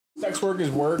sex work is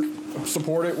work,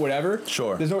 support it, whatever.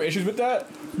 Sure. There's no issues with that,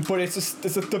 but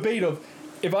it's a debate of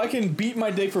if I can beat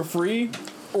my dick for free,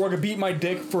 or I can beat my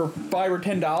dick for $5 or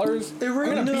 $10.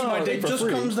 I'm gonna beat my dick for free. It just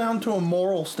comes down to a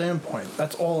moral standpoint.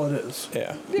 That's all it is.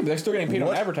 Yeah, but they're still getting paid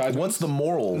on advertising. What's the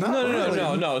moral?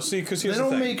 No. See, because here's they the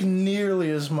thing. don't make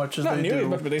nearly as much as Not they nearly do. as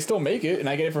much, but they still make it, and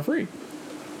I get it for free.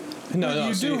 No,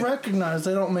 you do recognize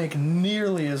they don't make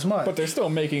nearly as much. But they're still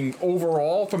making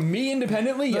overall, from me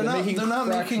independently, they're not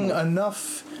making fractional.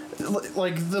 enough.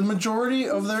 Like the majority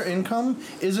of their income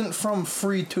isn't from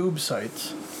free tube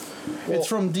sites. It's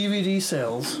from DVD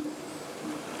sales.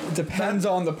 It depends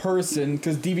on the person,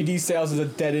 because DVD sales is a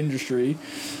dead industry.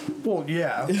 Well,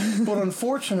 yeah, but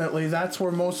unfortunately, that's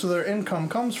where most of their income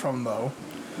comes from, though.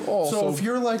 Also, so if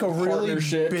you're like a really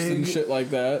partnerships big and shit like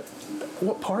that,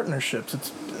 what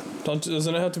partnerships?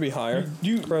 Doesn't it have to be higher?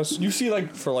 You see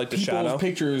like for like the people's shadow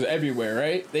pictures everywhere,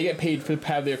 right? They get paid to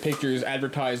have their pictures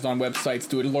advertised on websites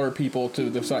to lure people to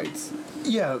the sites.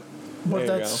 Yeah, but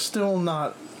that's still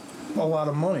not a lot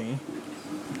of money.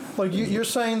 Like you're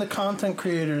saying, the content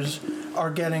creators are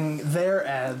getting their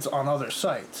ads on other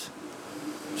sites,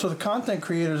 so the content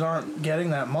creators aren't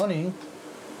getting that money.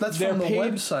 That's from the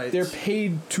websites. They're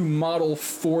paid to model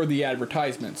for the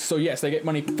advertisements. So yes, they get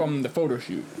money from the photo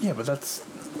shoot. Yeah, but that's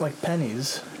like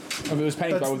pennies. If it was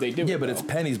pennies, why would they do it? Yeah, but it's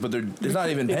pennies, but it's not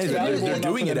even pennies. They're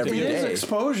doing it every day. It is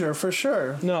exposure for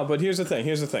sure. No, but here's the thing.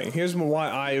 Here's why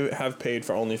I have paid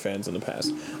for OnlyFans in the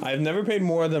past. I've never paid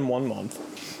more than 1 month.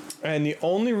 And the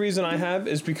only reason I have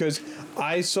is because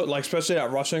especially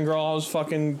that Russian girl I was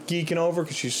fucking geeking over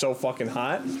because she's so fucking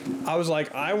hot. I was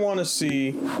like, I want to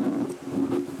see.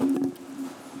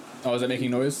 Oh, is that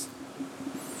making noise?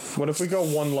 What if we go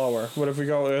one lower? What if we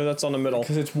go? That's on the middle.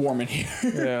 Because it's warm in here.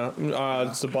 Yeah,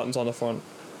 it's the buttons on the front.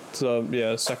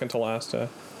 So second to last.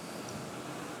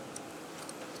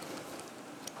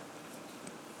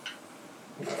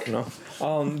 No.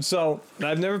 So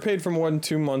I've never paid for more than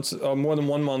 2 months, more than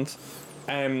 1 month,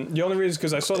 and the only reason is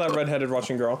because I saw that redheaded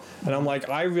Russian girl, and I'm like,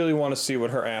 I really want to see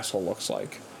what her asshole looks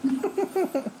like.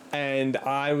 And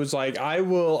I was like, I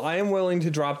am willing to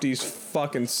drop these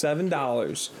fucking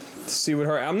 $7 to see what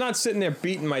her. I'm not sitting there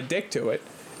beating my dick to it.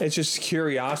 It's just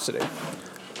curiosity.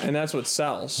 And that's what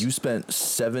sells. You spent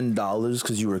 $7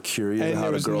 because you were curious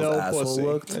how the girl's asshole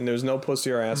looked? And there was no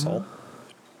pussy or asshole.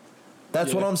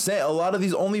 That's what I'm saying. A lot of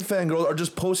these OnlyFans girls are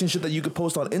just posting shit that you could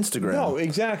post on Instagram. No,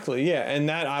 exactly, yeah. And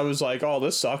that I was like, oh,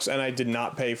 this sucks, and I did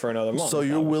not pay for another month. So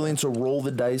you're willing to roll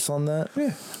the dice on that?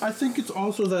 Yeah. I think it's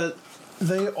also that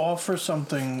they offer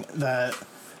something that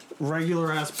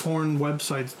regular-ass porn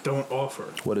websites don't offer.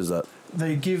 What is that?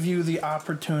 They give you the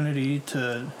opportunity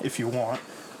to, if you want.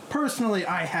 Personally,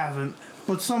 I haven't,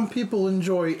 but some people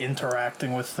enjoy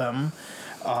interacting with them.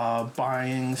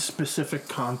 Buying specific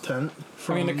content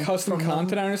from the custom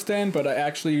content I understand, but I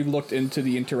actually looked into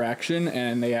the interaction,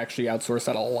 and they actually outsource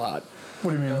that a lot.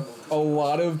 What do you mean? A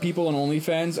lot of people on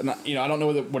OnlyFans, and I don't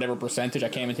know whatever percentage, I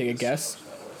can't even take a guess,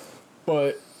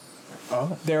 but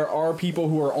there are people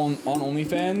who are on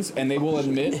OnlyFans, and they will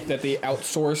admit that they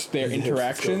outsource their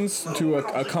interactions to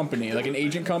a company, like an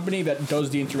agent company that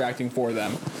does the interacting for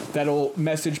them. That'll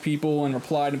message people and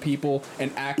reply to people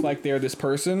and act like they're this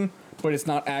person, but it's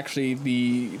not actually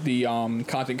the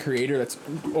content creator that's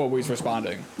always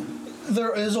responding.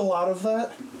 There is a lot of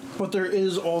that, but there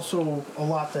is also a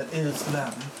lot that is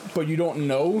them. But you don't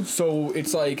know, so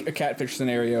it's like a catfish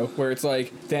scenario where it's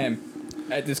like, damn,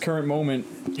 at this current moment,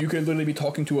 you could literally be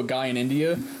talking to a guy in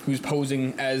India who's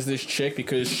posing as this chick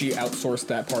because she outsourced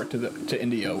that part to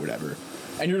India or whatever,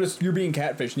 and you're being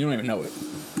catfished and you don't even know it.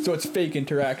 So it's fake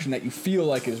interaction that you feel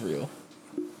like is real.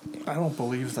 I don't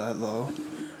believe that though.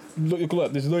 Look,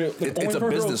 it's a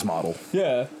business model.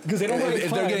 Yeah, because they don't.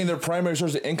 If they're getting their primary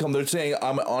source of income, they're saying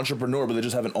I'm an entrepreneur, but they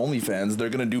just have an OnlyFans. They're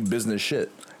gonna do business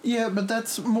shit. Yeah, but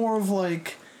that's more of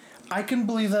like, I can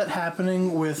believe that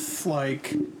happening with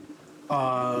like,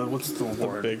 what's the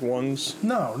word? The big ones.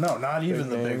 No, not even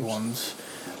the big ones.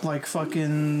 Like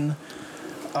fucking,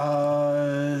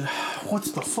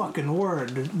 what's the fucking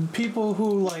word? People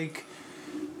who like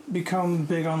become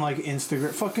big on like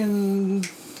Instagram, fucking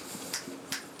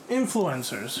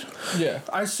influencers. Yeah,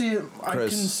 I see it. I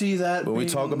Chris, can see that. When we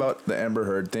talk about the Amber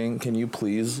Heard thing, can you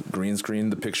please green screen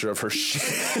the picture of her shit?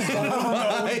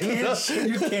 No,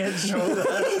 you can't show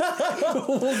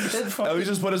that. At least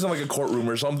just put us in like a courtroom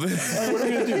or something. what are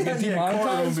we gonna do? Get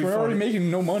demonetized? We're already making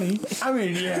no money. I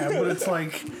mean, yeah, but it's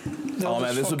like Oh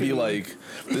man, this would be like,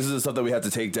 this is the stuff that we have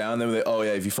to take down. Then they, oh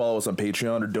yeah, if you follow us on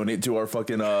Patreon or donate to our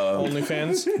fucking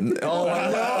OnlyFans. Oh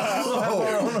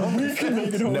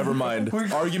no! Never mind.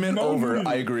 Argument over.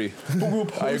 I agree.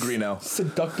 I agree now.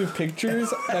 Seductive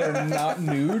pictures that are not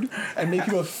nude and make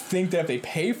people think that if they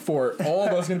pay for it, all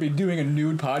of us are gonna be doing a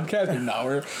nude podcast. And now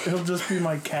It'll just be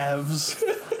my calves.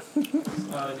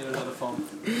 I need another phone.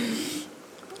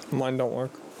 Mine don't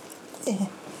work.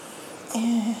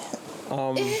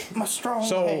 My strong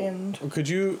hand. So, could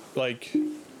you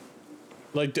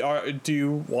do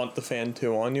you want the fan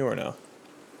 2 on you or no?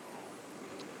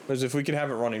 Because if we could have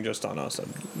it running just on us,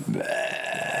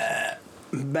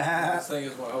 This thing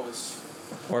is what I was.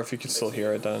 or if you could still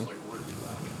hear it then.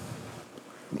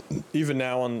 Even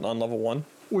now on level 1?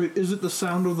 Wait, is it the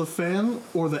sound of the fan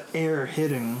or the air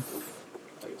hitting? I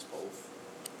think it's both.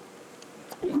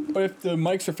 But if the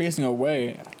mics are facing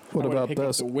away, What how would it about pick up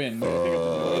this? the wind?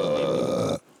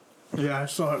 Yeah, I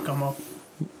saw it come up.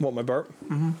 What, my burp?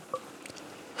 Mm-hmm.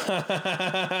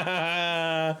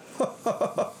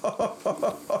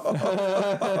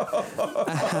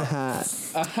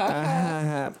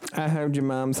 I heard your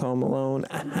mom's home alone.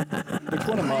 Which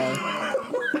one am I?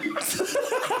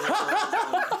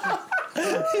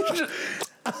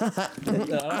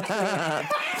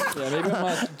 Yeah, maybe I'm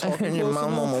not talking close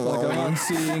enough. Like I'm not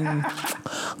seeing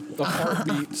the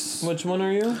heartbeats. Which one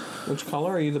are you? Which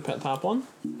color? Are you the top one?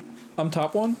 I'm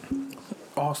top one.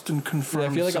 Austin Yeah,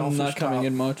 confirmed. I feel like I'm not selfish coming top.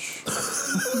 in much.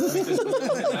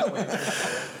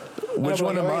 Which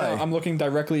one am I? I'm looking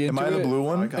directly into Am I the it, blue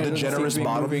one? got The it. generous Seems to be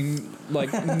bottom? moving,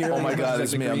 like, nearly Oh my as god, much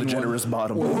it's as me. I'm the green one. generous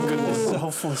bottom. The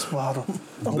selfless bottom.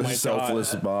 Oh The my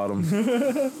selfless bottom.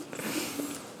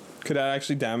 Could that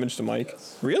actually damage the mic?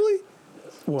 Really?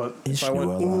 What? If I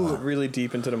went really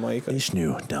deep into the mic,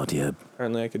 Ishnu, Daldiab.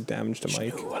 apparently I could damage the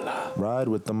mic. Ride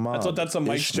with the mob. I thought that's a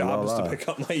mic's Ishnu job is to Allah. pick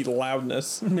up my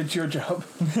loudness. It's your job.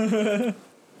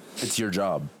 It's your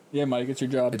job. Yeah, Mike, it's your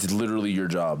job. It's literally your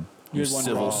job. You You're one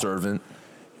civil job. servant.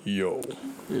 Yo.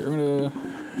 You're gonna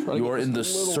try to You get are in the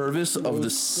this little service of the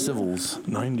civils.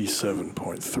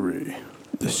 97.3.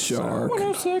 The shark.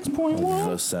 106.1.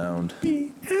 The sound.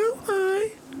 Can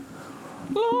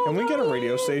we get a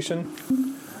radio station?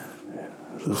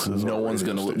 This is No our one's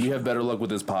radio gonna. We station. have better luck with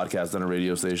this podcast than a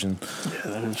radio station.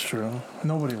 Yeah, that is true.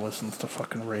 Nobody listens to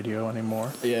fucking radio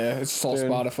anymore. Yeah, it's all Dude.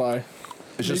 Spotify.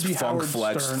 It's just Maybe Funk Howard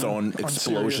Flex Stern throwing on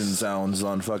explosion Sirius. sounds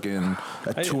on fucking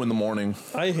at 2 in the morning.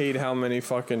 I hate how many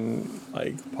fucking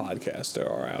podcasts there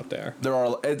are out there. There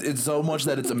are. It's so much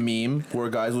that it's a meme where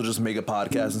guys will just make a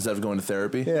podcast instead of going to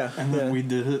therapy. And then we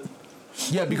did it.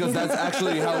 Yeah, because that's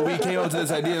actually how we came up to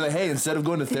this idea that hey, instead of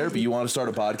going to therapy, you want to start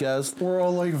a podcast. We're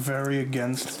all like very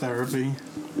against therapy.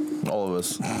 All of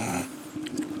us.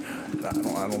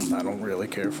 I don't really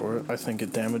care for it. I think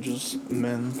it damages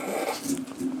men.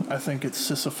 I think it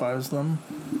sissifies them.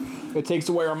 It takes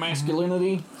away our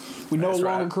masculinity. We no That's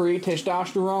longer right. create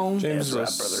testosterone. James is a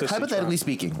That's right, brother. sissy Hypothetically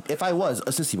speaking, if I was a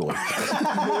sissy boy,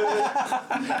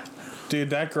 trap. Dude,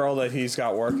 that girl that he's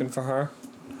got working for her,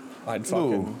 I'd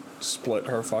fucking Who? split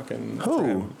her fucking. Who? for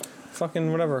him.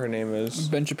 Fucking whatever her name is.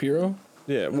 Ben Shapiro.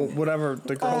 Yeah, well, whatever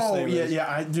the girl's Oh name yeah, is.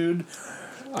 yeah. Dude.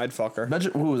 I'd fuck her.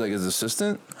 imagine who was like his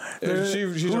assistant. She's a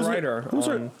who's her- writer. who's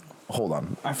her- on, Hold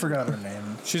on. I forgot her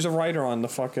name. she's a writer on the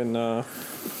fucking.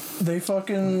 They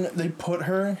put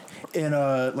her in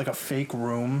a fake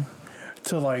room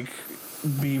to like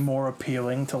be more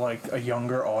appealing to like a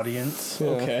younger audience.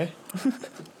 Okay.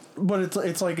 But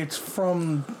it's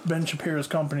from Ben Shapiro's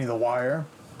company, The Wire.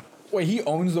 Wait, he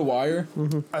owns The Wire?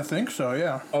 I think so.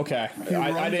 Yeah. Okay.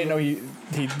 I runs didn't know he.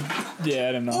 Yeah,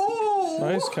 I didn't know.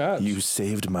 Nice catch. You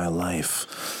saved my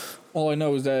life. All I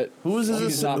know is that Who is he this?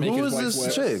 does not make Who his is wife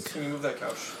this wet. chick? Can you move that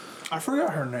couch? I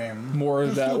forgot her name. More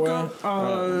that way.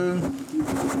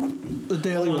 The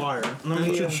Daily Wire.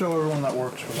 It should show everyone that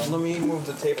works for them. Let me move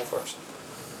the table first.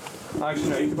 Actually,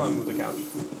 no, you can probably move the couch.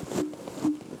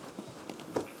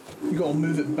 You gonna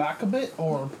move it back a bit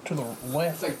or to the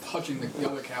left? like touching the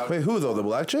other couch. Wait, who though? The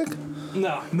black chick?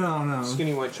 No. No.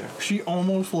 Skinny white chick. She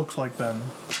almost looks like Ben.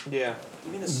 Yeah.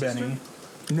 Benny.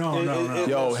 No.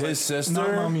 Yo, his sister.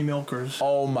 Not Mommy Milkers.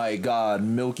 Oh my God,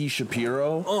 Milky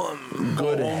Shapiro.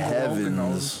 Good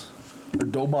heavens. Her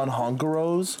Dobon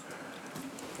Honkaros.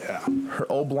 Yeah. Her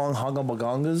Oblong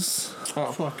Hongabagongas.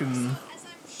 Fucking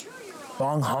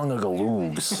Long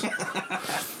Hongagaloogs.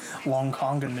 Long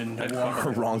Kongan in the Her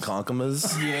water. Wrong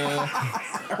Conkamas.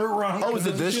 Wrong. Oh, is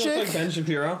it this She looks like chick? Ben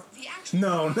Shapiro.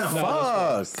 No.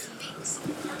 Fuck.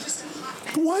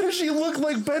 Why does she look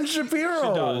like Ben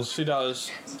Shapiro? She does.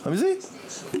 Let me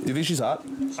see. You think she's hot?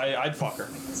 I'd fuck her.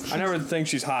 I never think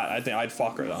she's hot. I think I'd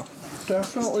fuck her though.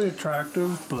 definitely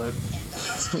attractive, but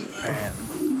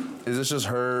man, Is this just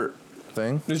her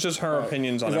thing? It's just her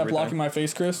opinions on Is that everything. blocking my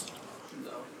face, Chris?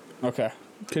 No. Okay.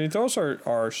 Can you throw us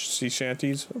our sea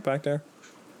shanties back there?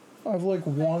 I have like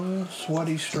one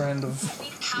sweaty strand of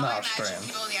not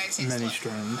strand, many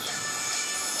strands.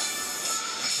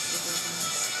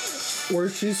 Where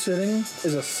she's sitting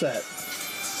is a set.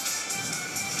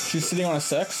 She's sitting on a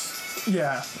sex?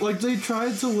 Yeah, like they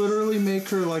tried to literally make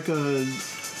her like a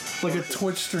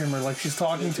Twitch streamer, like she's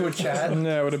talking to a chat.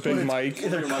 Yeah, with a big But mic.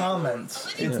 They're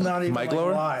comments. It's not even Mic like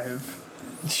lower? live.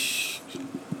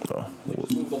 Oh.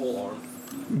 Move the whole arm.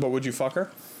 But would you fuck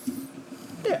her?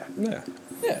 Yeah. Yeah.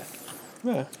 Yeah.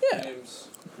 Yeah. Yeah. James,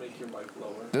 make your mic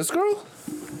lower. This girl?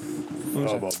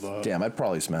 How about that? Damn, I'd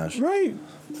probably smash. Right.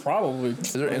 Probably.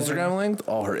 Is her Instagram linked?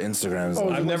 Oh, her Instagram's Oh,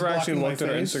 linked. I've never Blocking actually my looked at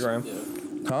her face? Instagram. Yeah.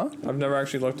 Huh? I've never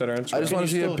actually looked at her Instagram. I just want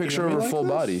to you see a still picture hear of me her like full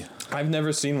this? body. I've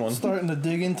never seen one. Starting to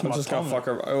dig into I my just gotta tummy. fuck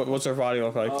her. What's her body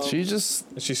look like? She just,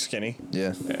 Is she skinny?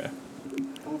 yeah. Yeah.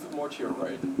 Move it more to your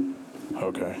right.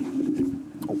 Okay.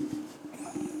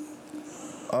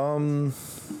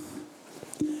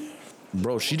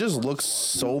 Bro, she just looks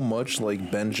so much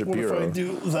like Ben What if I Shapiro.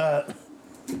 do that?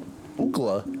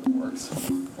 Ookla. Works.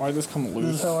 Why did this come This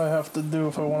loose? is how I have to do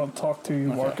if I want to talk to you,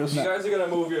 Marcus. You guys are gonna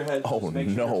move your head. Oh just make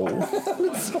sure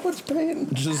no. So much pain.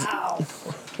 Just.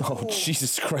 Oh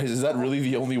Jesus Christ! Is that really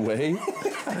the only way?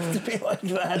 To be like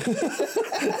that.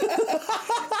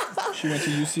 She went to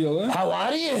UCLA? How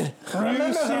are you?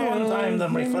 Remember the one time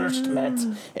that we first met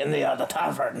in the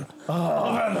tavern?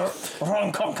 Over the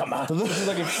wrong concoma. This is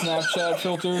like a Snapchat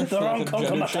filter for wrong like a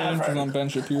gender Concom change because I'm Ben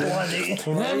Shapiro.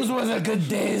 Them's were the good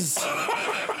days.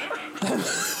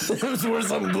 Them's were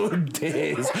some good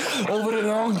days. Over in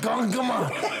Hong Kong, come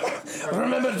on.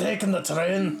 Remember taking the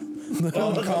train?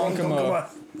 Concoma.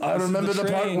 I remember the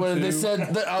part train where they to said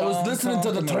that I was Hong listening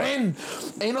to the Kong. train.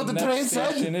 Ain't what the train Next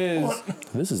station said? is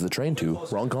This is the train to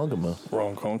Ronkonkoma.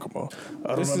 Wrong concoma.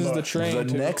 this is the train. The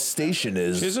to, next station She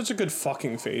has is. such a good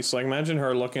fucking face. Like, imagine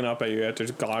her looking up at you after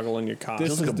goggling your cock.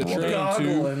 This is like a the brother. train to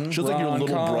Goggling. She looks like your little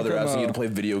brother asking you to play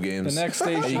video games. The next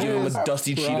station And you give him is a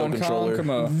dusty Cheeto controller.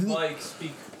 Ronkonkoma. Like,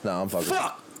 speak. No, I'm fucking.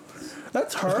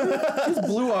 That's her? She's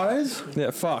blue eyes? Yeah,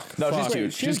 fuck. No, fuck. she's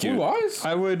cute. She has She's cute. blue eyes?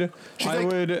 I would.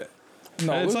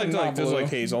 No, It's those are like not there's blue. like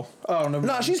Hazel. Oh, no.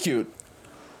 No, she's cute.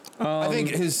 I think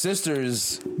his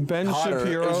sister's Ben hotter.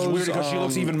 Shapiro's It's weird because she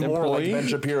looks even more like employee, Ben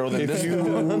Shapiro than this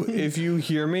one. if you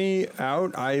hear me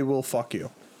out, I will fuck you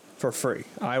for free.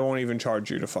 I won't even charge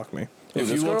you to fuck me. If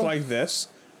this you look girl? like this,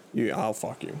 I'll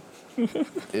fuck you.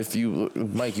 If you,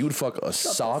 Mike, you would fuck a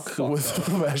sock with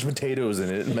mashed potatoes in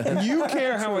it, man. You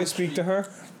care how I speak to her?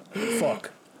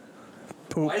 Fuck.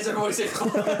 Why is everyone saying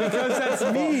Because that's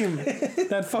meme.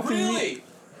 That fucking meme. really?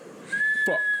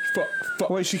 Fuck.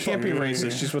 Wait, she can't be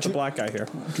racist. She's with the black guy here.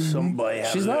 Somebody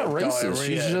She's not racist. diarrhea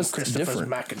She's and just Christopher's different.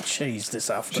 mac and cheese this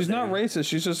afternoon. She's not racist.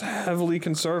 She's just heavily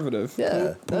conservative.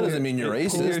 Yeah, that doesn't mean you're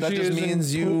racist. That She just is in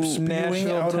means you. poops, Spewing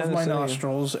Nashville, out of my Tennessee.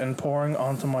 nostrils and pouring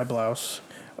onto my blouse.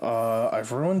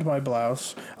 I've ruined my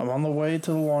blouse. I'm on the way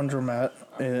to the laundromat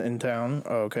in town.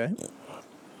 Okay.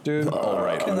 Dude. All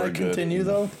right, Can we're I good. continue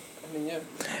though? I mean, yeah.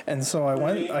 And so I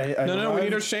went. I No, we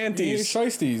need her arrived- shanties.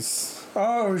 Shiesties.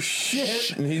 Oh shit!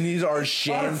 He needs our Our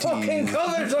fucking shanties.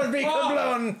 covers are being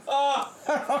blown. Our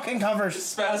fucking covers.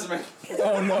 Spasming.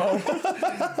 Oh no.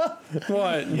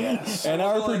 What? Yes. And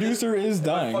our producer is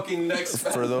dying. Fucking neck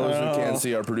spasm. For those who can't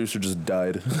see, our producer just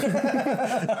died.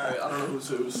 Alright, I don't know who's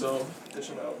who, so dish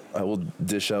him out. I will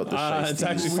dish out the It's shiesties.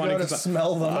 actually We funny gotta because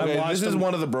smell them. I Okay, watched this is them-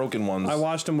 one of the broken ones. I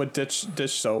watched him with dish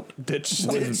soap. Dish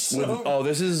soap. Oh,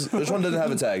 this one doesn't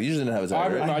have a tag. Usually didn't have a I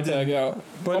tag, ripped right? my tag out.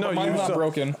 But no, mine's you not saw-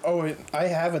 broken. Oh wait, I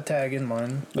have a tag in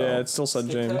mine. Yeah, it still said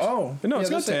James. Oh No, it's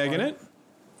yeah, got this ain't tag in mine. it.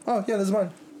 Oh yeah, this is mine.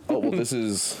 Oh well, this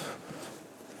is.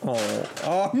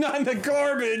 Oh, not in the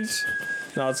garbage.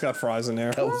 No, it's got fries in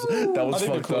there. That was I think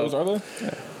they're fucked closed, up. are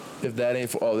they? If that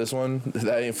ain't this one,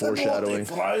 that ain't foreshadowing.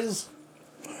 Flies.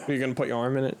 Are you gonna put your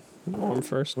arm in it? Arm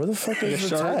first. Where the fuck is the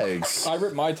shirt? tags? I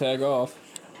ripped my tag off.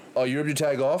 Oh, you ripped your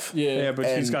tag off? Yeah. Yeah, but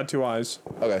he's And- got two eyes.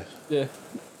 Okay. Yeah.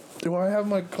 Do I have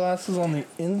my glasses on the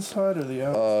inside or the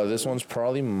outside? This one's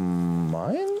probably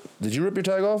mine. Did you rip your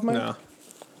tag off, Mike? No,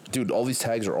 Dude, all these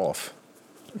tags are off.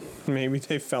 maybe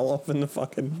they fell off in the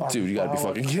fucking. Dude, you gotta be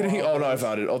fucking kidding. Oh no, I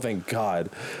found it. Oh thank God.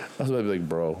 I was about to be like,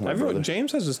 bro. My Everyone, brother.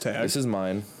 James has his tag. This is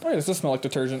mine. Wait, does this smell like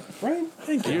detergent? Right?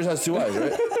 Yours has two eyes,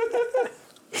 right?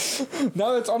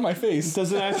 Now it's on my face.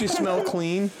 Does it actually smell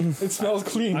clean? It smells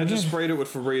clean. I just sprayed it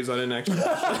with Febreze. I didn't actually.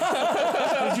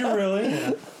 Did you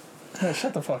really?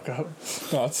 Shut the fuck up.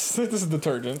 No, this is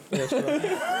detergent. Does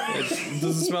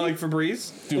it smell like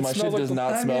Febreze? Dude, my shit does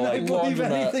not smell I like believe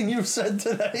laundromat. anything you've said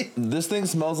today. This thing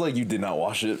smells like you did not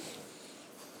wash it.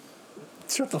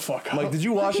 Shut the fuck up. Like, did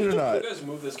you wash it or not? You guys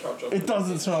move this couch up. It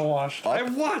doesn't smell washed. I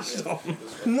washed them.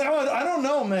 No, I don't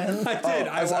know, man. I did.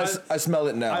 I smell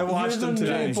it now. I washed You're them the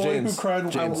today. new boy who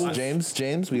cried.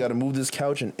 James, we got to move this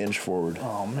couch an inch forward.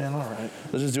 Oh man, all right.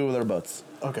 Let's just do it with our butts.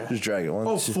 Okay. Just drag it.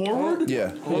 Oh, forward?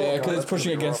 Yeah. Yeah, because it's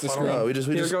pushing against the screen. Oh, we Here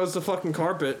just. goes the fucking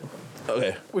carpet.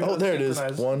 Okay. We Oh, gotta there it is.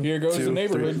 synchronize. 1, Here goes 2, the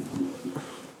neighborhood. 3.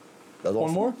 That's One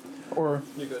awesome. more? Or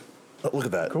You good? Oh, look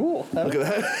at that. cool. Look at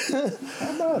that.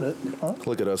 How about it? Huh?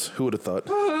 Look at us. Who would have thought?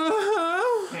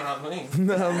 Not me.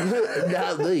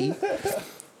 Not me.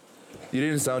 You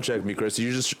didn't sound check me, Chris. Did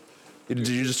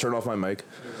you just turn off my mic?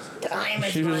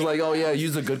 She was like, "Oh yeah,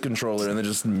 use the good controller," and then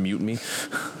just mute me.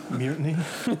 Mutiny.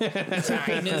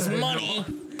 Time is money.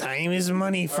 Time is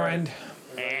money, friend.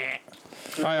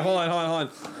 All right, hold on.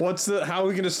 How are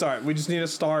we gonna start? We just need to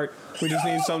start. We just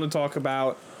need something to talk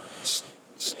about.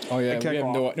 Oh yeah, we have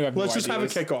no Let's just have a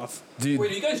ideas. kickoff. Dude, Wait,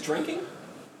 are you guys drinking?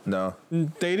 no.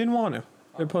 They didn't want to.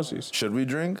 They're pussies. Should we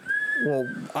drink? Well,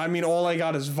 I mean, all I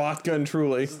got is vodka and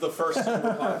Truly. This is the first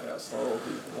sober podcast. I'll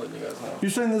be letting you guys know. You're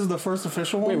saying this is the first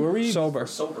official one? Wait, were we Sober.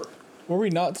 Sober.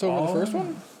 not sober the first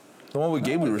one? The one with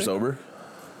Gabe, we were sober.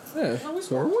 Yeah.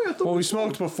 Well, we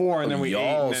smoked before and then we ate.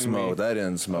 Y'all And then smoked. I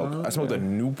didn't smoke. I smoked a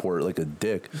Newport like a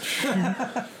dick.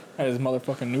 That is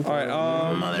motherfucking new. All right.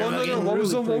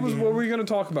 What were we gonna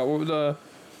talk about? What was the?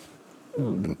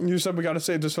 You said we got to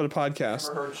save this for the podcast.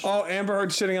 Amber Heard. Oh, Amber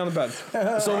Heard sitting on the bed.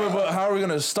 So, but how are we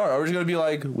gonna start? Are we just gonna be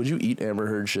like, would you eat Amber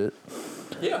Heard shit?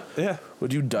 Yeah. Yeah.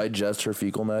 Would you digest her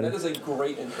fecal matter? That is a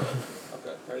great intro.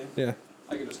 Okay, ready? Yeah.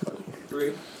 I can just go.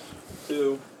 3,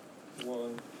 2,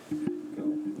 1,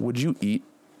 go. Would you eat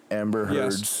Amber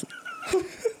Yes. Heard's?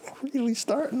 Really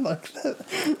starting like that?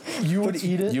 You would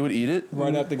eat it? You would eat it?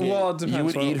 Right out the gate. Well, it depends. You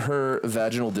would what- eat her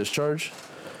vaginal discharge?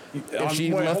 If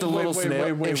she left a little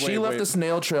snail, if she left a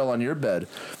snail trail on your bed,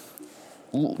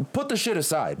 put the shit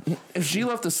aside. If she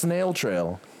left a snail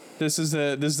trail, This is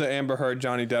the Amber Heard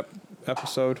Johnny Depp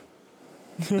episode.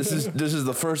 this is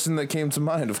the first thing that came to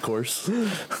mind, of course.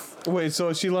 Wait, so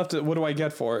if she left it, what do I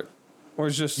get for it? Or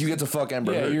it's just You get to fuck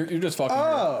Amber Yeah, Heard. you're just fucking.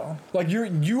 Oh. Like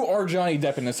you are Johnny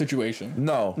Depp in this situation.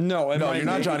 No, No, am I you're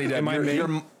not me? Johnny Depp. Am I You're,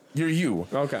 me? you're you.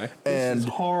 okay. And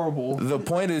Horrible. the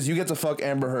point is, you get to fuck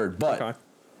Amber Heard, but Okay.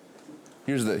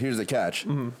 here's the catch.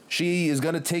 She is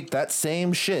gonna take that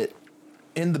same shit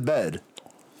in the bed,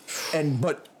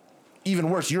 but even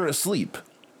worse, you're asleep,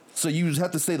 so you just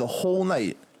have to stay the whole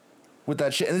night with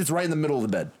that shit, and it's right in the middle of the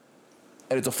bed,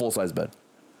 and it's a full size bed.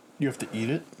 You have to eat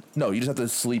it? No, you just have to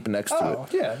sleep next to Oh,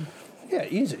 it. yeah. Yeah,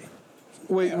 easy.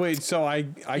 Wait. So I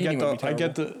Eating would be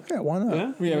get the. Yeah, why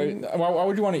not? Yeah. Why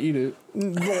would you want to eat it?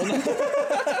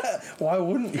 Why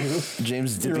wouldn't you?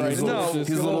 James dipping Right. his No, little, Just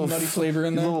his a little little nutty flavor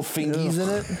in there. little fingies in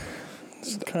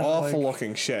it. Kinda Awful like-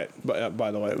 looking shit. But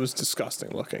by the way, it was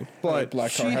disgusting looking. Like But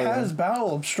black She tar heroin. has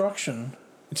bowel obstruction.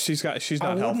 she's I not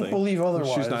wouldn't healthy. believe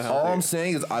otherwise. She's not All I'm healthy.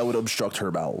 saying is, I would obstruct her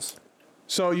bowels.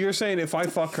 So you're saying if I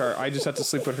fuck her, I just have to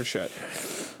sleep with her shit,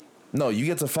 No, you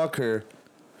get to fuck her,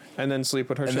 and then sleep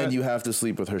with her and shit. then you have to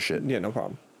sleep with her shit. Yeah, no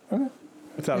problem. Okay.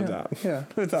 Without a Yeah. doubt. Yeah.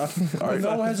 Without.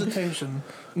 No hesitation.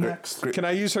 Next. Can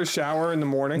I use her shower in the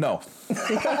morning? No. You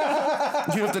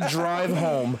have to drive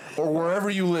home or wherever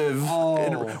you live.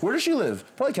 Where does she live?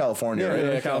 Probably California, right?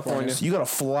 Yeah, California. So you gotta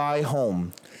fly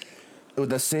home with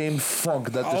the same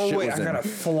funk that the Oh shit wait, was I in. gotta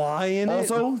fly in it.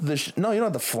 Also, no, you don't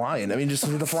have to fly in. I mean, just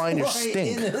the fly in your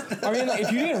stink. I mean, like,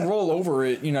 if you didn't roll over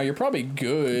it, you're probably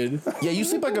good. Yeah, you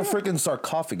sleep like a freaking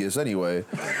sarcophagus anyway.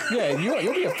 Yeah,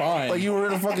 you'll be fine. Like you were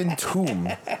in a fucking tomb.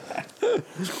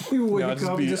 You No, wake I'd just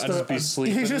up be, just I'd just be a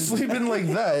sleeping. You're just sleeping like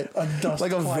that, dust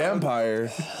like a cloud.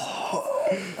 vampire.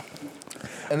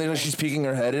 And then she's peeking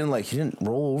her head in, like, he didn't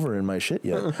roll over in my shit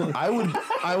yet. I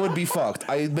would be fucked.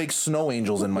 I make snow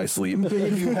angels in my sleep.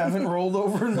 Babe, you haven't rolled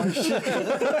over in my shit.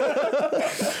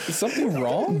 Is something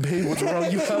wrong? Babe, what's wrong?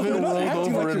 You haven't rolled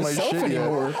Acting over like in my yourself shit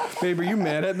anymore. yet. Babe, are you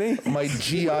mad at me? My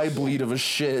GI bleed of a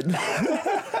shit.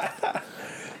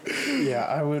 Yeah,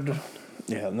 I would.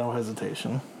 Yeah, no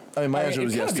hesitation. I mean, my I mean, answer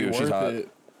was it'd yes, kinda be too. She's worth hot. it.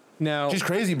 Now, She's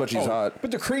crazy, but she's hot.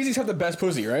 But the crazies have the best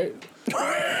pussy, right?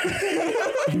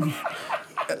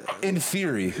 In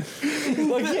theory.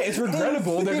 Like, yeah, it's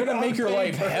regrettable. They're gonna make your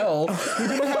life hell. You're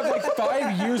gonna have like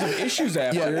 5 years of issues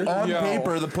after. Yeah, on Yo.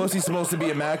 paper, the pussy's supposed to be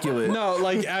immaculate. no,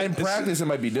 like In practice, it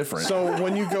might be different. So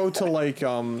when you go to like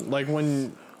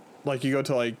when like you go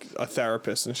to like a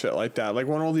therapist and shit like that. Like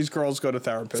when all these girls go to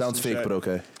therapists. Sounds and fake, shit, but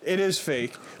okay. It is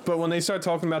fake. But when they start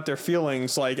talking about their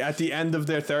feelings, like at the end of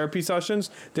their therapy sessions,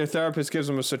 their therapist gives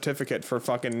them a certificate for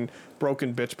fucking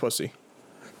broken bitch pussy.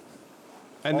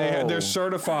 And they're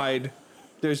certified.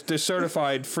 They're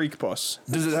certified freak puss.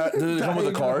 Does it come with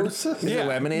a card? Is it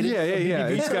laminated? Yeah.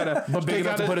 He's got to. But big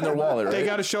enough to put in their wallet, right? They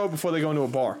got to show it before they go into a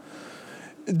bar.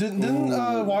 Didn't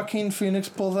Joaquin Phoenix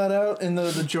pull that out in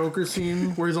the Joker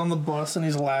scene where he's on the bus and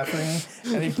he's laughing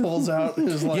and he pulls out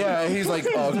his like Yeah, he's like,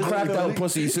 cracked out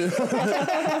pussy.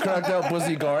 Cracked out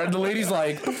pussy guard. And the lady's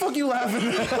like, the fuck you laughing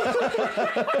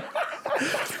at?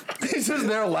 He's just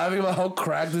there laughing about how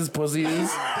cracked his pussy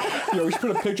is. Yo, we should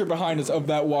put a picture behind us of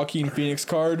that Joaquin Phoenix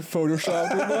card,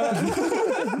 photoshopped with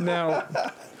that. Now,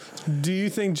 do you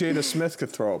think Jada Smith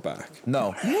could throw it back?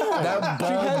 No. That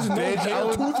bald has no bitch, hair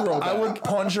to throw I back. would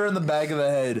punch her in the back of the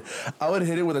head. I would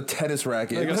hit it with a tennis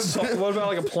racket. What about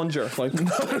like a plunger? Like,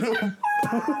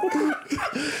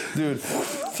 Dude,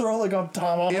 throw like a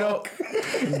tomahawk. you know,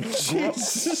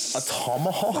 a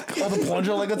tomahawk? Oh, the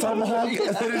plunger like a tomahawk?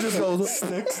 And then it just goes.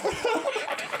 Sticks.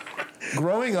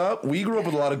 Growing up, we grew up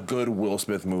with a lot of good Will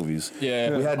Smith movies.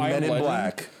 Yeah. We had I Am Men in Legend.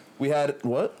 Black. We had,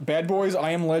 what? Bad Boys,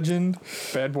 I Am Legend.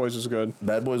 Bad Boys is good.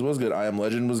 Bad Boys was good. I Am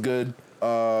Legend was good.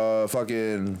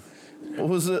 Fucking, what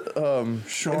was it?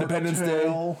 Independence Day.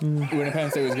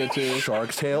 Independence Day was good too.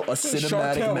 Shark's Tale, a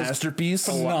cinematic Tale was masterpiece.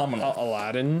 Phenomenal.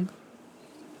 Aladdin.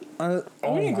 We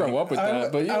didn't grow up with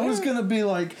that, but yeah. I was gonna be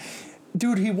like,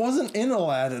 dude, he wasn't in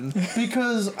Aladdin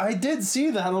because I did see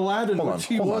that Aladdin, which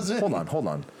he was in. Hold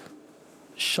on.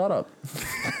 Shut up.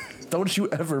 Don't you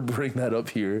ever bring that up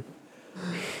here.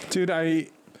 Dude,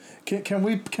 Can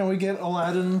we get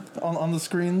Aladdin on the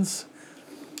screens?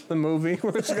 the movie.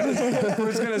 We're just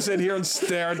gonna sit here and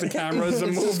stare at the camera as the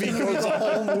movie goes The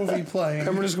on. whole movie playing.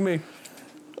 And we're just gonna be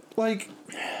Like,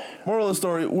 Moral of the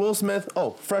story, Will Smith,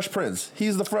 Fresh Prince.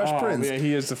 He's the Fresh Prince. Yeah,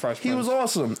 he is the Fresh Prince. He was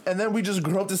awesome. And then we just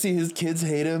grew up to see his kids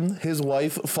hate him, his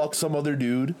wife fuck some other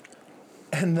dude,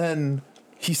 and then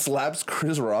he slaps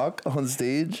Chris Rock on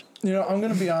stage. you know, I'm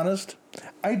gonna be honest.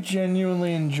 I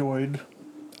genuinely enjoyed,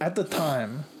 at the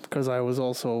time, because I was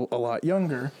also a lot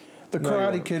younger, the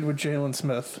Karate Kid with Jaden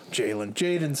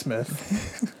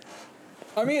Smith.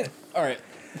 I mean, all right.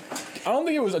 I don't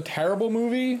think it was a terrible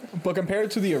movie, but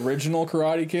compared to the original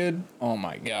Karate Kid, oh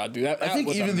my god, dude! That I think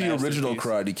was a even the original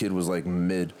masterpiece. Karate Kid was like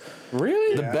mid.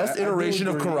 Really? The best I iteration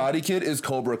do of agree. Karate Kid is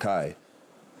Cobra Kai.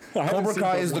 I haven't Cobra seen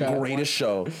Kai is the Kai. greatest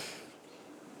show.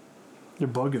 You're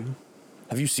bugging.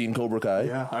 Have you seen Cobra Kai?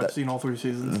 Yeah, I've seen all 3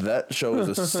 seasons. That show is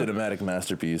a cinematic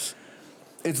masterpiece.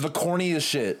 It's the corniest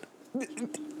shit.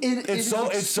 It's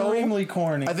so extremely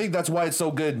corny. I think that's why it's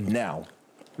so good now.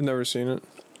 I've never seen it.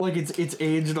 Like it's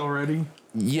aged already.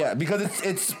 Yeah, because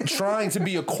it's trying to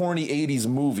be a corny 80s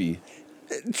movie.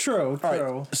 True. All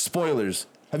right, spoilers.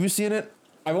 Have you seen it?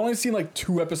 I've only seen like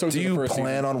 2 episodes. Do of the you first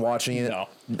plan season. on watching it? No.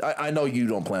 I know you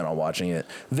don't plan on watching it.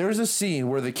 There's a scene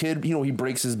where the kid, he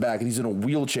breaks his back and he's in a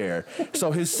wheelchair.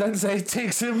 So his sensei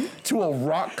takes him to a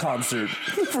rock concert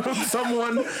from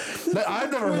someone that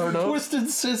I've never heard of. Twisted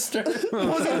Sister.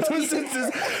 Was it Twisted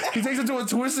Sister? He takes him to a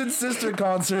Twisted Sister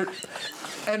concert.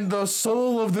 And the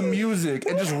soul of the music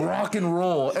and just rock and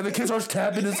roll. And the kid starts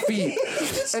tapping his feet.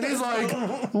 And he's like,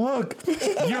 look,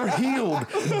 you're healed.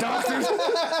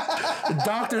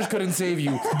 Doctors couldn't save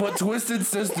you, but Twisted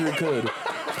Sister could.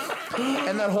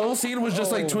 And that whole scene was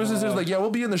just like Twisted Sister's like, yeah,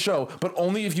 we'll be in the show, but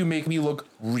only if you make me look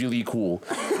really cool.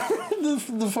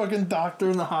 The fucking doctor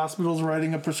in the hospital's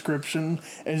writing a prescription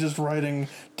and just writing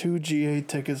 2 GA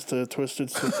tickets to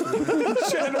Twisted Sister.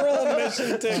 General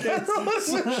admission tickets.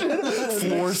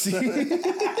 Floor seat.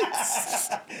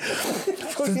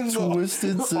 Fucking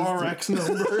Twisted Sister. RX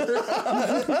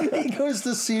number. He goes to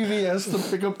CVS to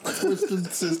pick up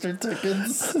Twisted Sister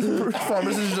tickets.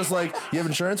 Pharmacist is just like, you have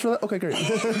insurance for that? Okay, great.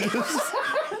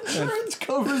 Insurance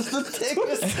covers the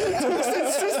tickets. Twisted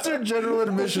Sister general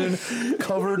admission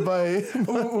covered by.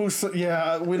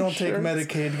 Yeah, we don't take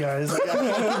Medicaid, guys. I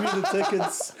gotta give you the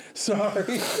tickets.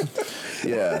 Sorry.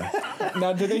 Yeah.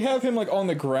 Now, did they have him like on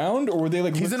the ground, or were they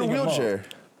like? He's in a lifting him up? wheelchair.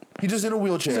 He's just in a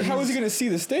wheelchair. So how is he going to see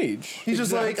the stage? He's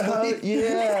just like, yeah.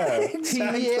 Yeah.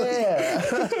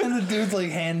 And the dude's like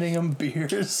handing him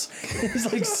beers.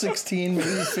 He's like 16, maybe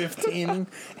 15.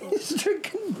 He's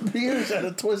drinking beers at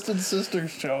a Twisted Sister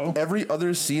show. Every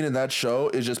other scene in that show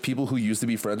is just people who used to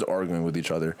be friends arguing with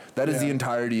each other. That is the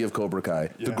entirety of Cobra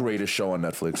Kai, the greatest show on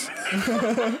Netflix.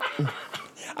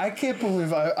 I can't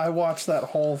believe I watched that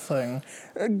whole thing.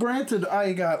 Granted,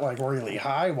 I got like really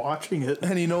high watching it.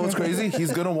 And you know what's crazy?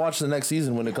 He's going to watch the next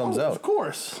season when it comes Of out.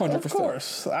 course. 100%. Of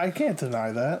course. I can't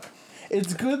deny that.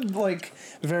 It's good, like,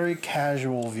 very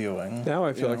casual viewing. Now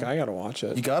I feel like I gotta watch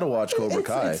it. You gotta watch Cobra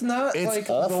Kai. It's not It's like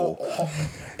awful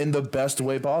in the best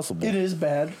way possible. It is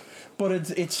bad, but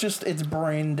it's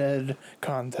brain dead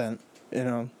content. You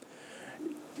know,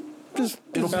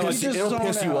 It'll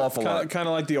piss you off a lot. Kind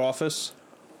of like The Office.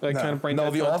 Like kind of brain No,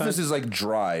 dead The content. Office is like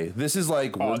dry. This is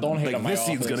like, don't hate like on My this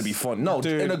scene's Office. gonna be fun. No,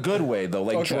 Dude. in a good way though,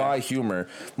 like Okay. dry humor.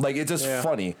 Like it's just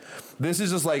funny. This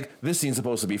is just like this scene's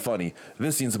supposed to be funny.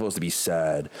 This scene's supposed to be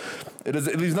sad. It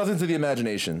leaves nothing to the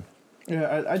imagination.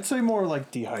 yeah, I'd say more like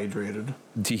dehydrated.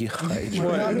 Dehydrated.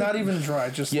 Not even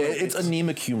dry. Just Yeah, like, it's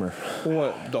anemic humor.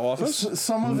 What? The Office?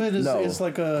 some of it is No. is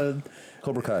like a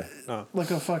Cobra Kai.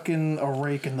 a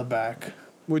rake in the back.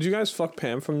 Would you guys fuck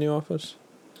Pam from The Office?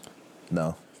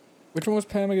 No. Which one was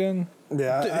Pam again?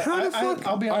 Yeah, how the fuck?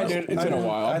 I'll be honest. It's been a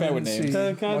while. I'm bad with names.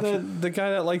 The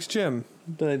guy that likes Jim.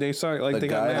 They started like The they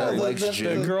got guy that married. likes The-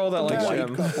 Jim. The girl that likes white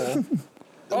Jim. couple.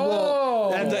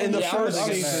 Oh! And in the yeah, first I'm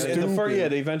season,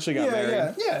 stupid. they eventually got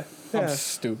married. yeah. I'm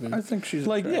stupid. I think she's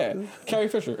Like, Yeah, Carrie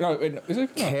Fisher. No, is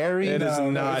it? No. Carrie. It is not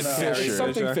no. Carrie It's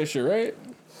something Fisher. Fisher, right?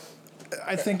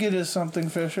 I think it is something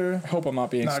Fisher. I hope I'm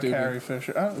not being Not stupid. Carrie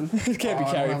Fisher. It can't be I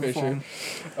don't Carrie have a Fisher.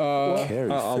 phone.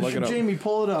 Carrie. I'll look it up. Jamie,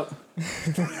 pull it up.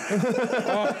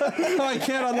 I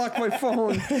can't unlock my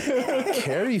phone.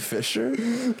 Carrie Fisher.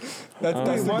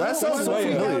 That sounds so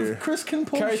familiar. Chris can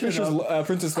pull Carrie shit Fisher's up.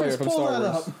 Princess Chris, Leia from pull Star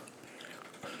that Wars. up.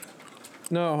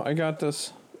 No, I got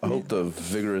this. I hope the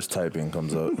vigorous typing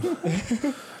comes out.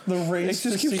 The race. It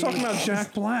just to keeps see- talking about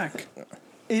Jack Black.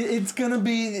 It's gonna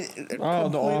be a The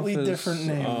completely Office. different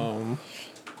name.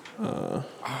 Oh,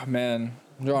 man,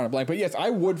 I'm drawing a blank. But yes, I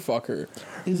would fuck her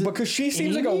Is it because she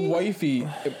seems like a Amy? wifey.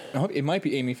 It might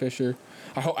be Amy Fisher.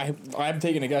 I'm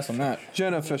taking a guess on that.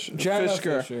 Jenna Fisher. Jenna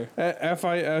Fisker. Fisher.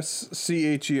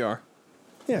 Fischer.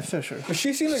 Yeah, Fisher. But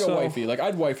she seems like So- a wifey. Like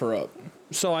I'd wife her up.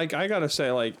 So I gotta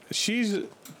say, like, she's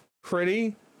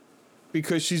pretty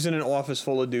because she's in an office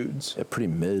full of dudes. Yeah, pretty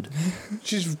mid.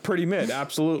 She's pretty mid,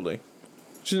 absolutely.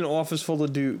 She's in an office full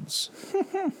of dudes.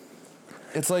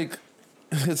 It's like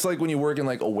when you work in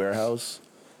like a warehouse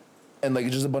and like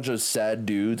it's just a bunch of sad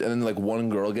dudes and then like one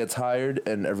girl gets hired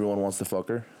and everyone wants to fuck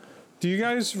her. Do you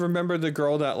guys remember the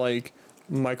girl that like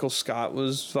Michael Scott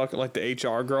was fucking, like the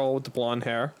HR girl with the blonde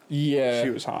hair? Yeah, She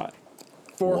was hot.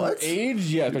 for her What?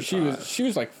 age. Yeah, but she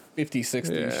was like 50,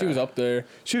 60. Yeah. She was up there.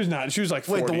 She was not. She was like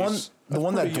 40s. Wait, the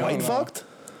one that pretty Dwight young, though. fucked?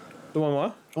 The one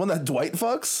what? The one that Dwight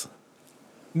fucks?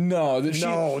 No,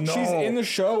 No. She's in the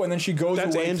show and then she goes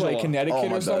That's away to Angela. like Connecticut Oh,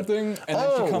 my or bad. something, and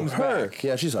then she comes her. back.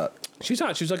 Yeah, she's hot. She's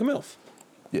hot. She's like a MILF.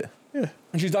 Yeah. Yeah.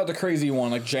 And she's not the crazy one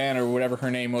like Jan or whatever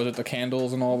her name was at the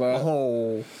candles and all that.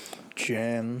 Oh,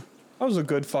 Jan. that was a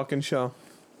good fucking show.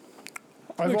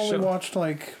 I've Like only so- watched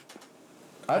like.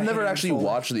 I've never actually handful.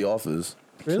 watched The Office.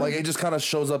 Really? Like it just kind of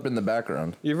shows up in the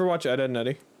background. You ever watch Ed, Ed and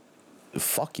Eddie?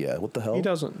 Fuck yeah! What the hell? He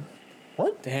doesn't.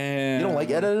 What? Damn. You don't like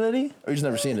Ed, Ed and Eddie? Or you just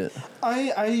never seen it?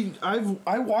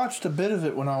 I watched a bit of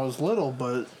it when I was little,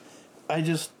 but I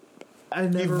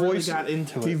never really got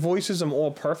into He it. voices them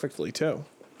all perfectly too.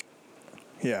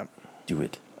 Yeah. Do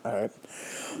it. All right.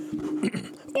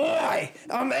 Oi!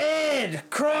 I'm Ed!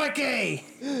 Crikey!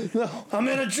 I'm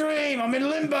in a dream! I'm in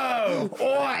limbo!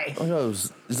 Oi! Oh no,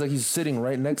 it's like he's sitting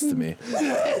right next to me.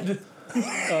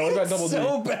 What about Double D?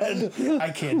 So bad! I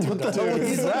can't do that. What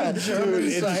is that?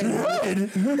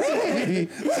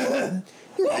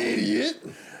 Idiot!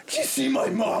 Did you see my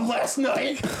mom last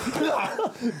night?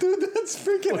 Dude, that's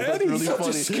freaking That's really Such funny.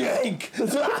 a skank!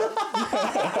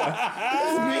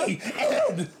 It's me,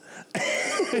 Ed!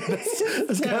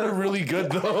 It's kind of really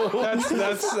good though.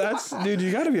 That's dude.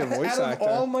 You got to be a voice Out of actor.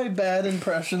 all my bad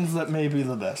impressions, that may be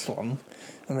the best one.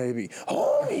 Maybe.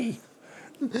 Homie!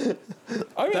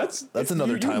 I mean, That's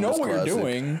another you timeless know what classic. you're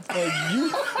doing.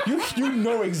 Like you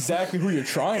know exactly who you're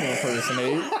trying to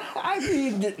impersonate. I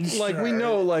mean, like we sure.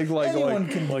 know, like Anyone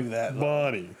can do that.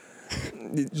 Buddy.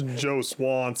 Joe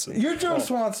Swanson. Your Joe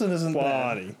Swanson isn't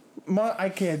Buddy. bad. I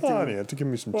can't do Buddy, it. have to give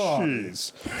me some Buddy.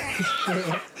 cheese.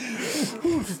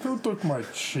 Who took my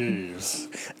cheese?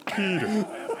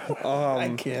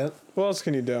 I can't. What else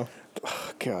can you do?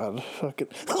 God, fucking.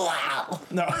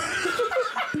 No.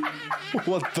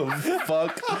 What the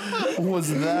fuck was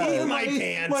that? My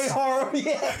pants. My horror.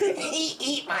 Yeah.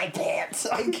 Eat my pants.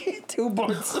 I can't do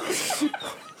Bort.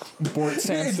 Bort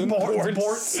Sampson.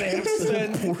 Bort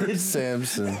Sampson. Poor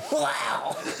Samson.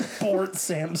 Wow. Bort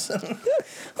Sampson.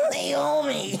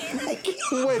 Naomi.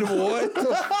 Wait, what?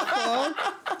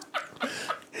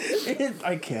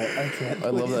 I can't. I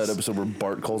love that episode where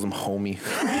Bart calls him homie.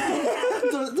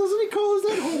 Doesn't he call us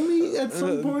that homie at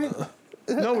some point?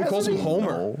 No, he calls him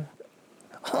Homer. No.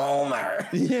 Homer.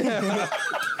 Yeah.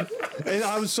 And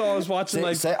I was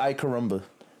watching Say I caramba.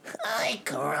 Ay,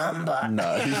 caramba.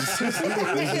 No, this isn't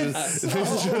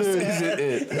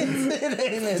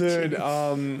it. dude.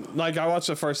 Like I watched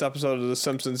the first episode of The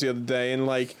Simpsons the other day, and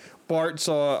like Bart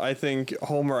saw, I think,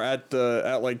 Homer at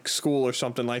like school or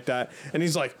something like that, and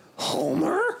he's like,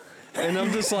 Homer? And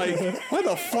I'm just like, why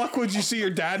the fuck would you see your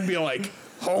dad and be like,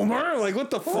 Homer? Like,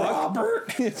 what the fuck? Robert.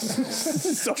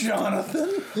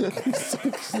 Jonathan.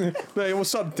 Hey,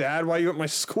 what's up, Dad? Why are you at my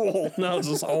school? No, it's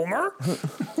just Homer?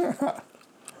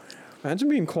 Imagine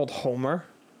being called Homer.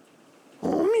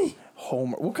 Homie.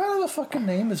 Homer. What kind of a fucking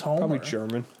name is Homer? Probably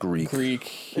German.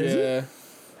 Greek. Yeah.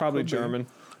 Probably German.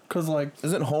 Because, like...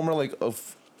 Isn't Homer like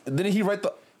didn't he write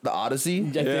the Odyssey?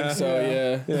 I think so,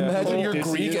 yeah. Imagine you're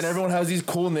Odysseus. Greek and everyone has these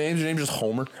cool names. Your name's just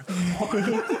Homer.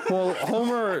 Well,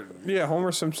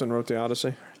 Homer Simpson wrote the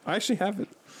Odyssey. I actually have it.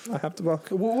 I have the book.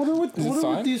 What are with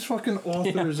signed? these fucking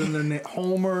authors in their name?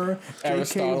 Homer, J.K.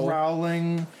 Aristotle.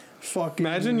 Rowling, fucking...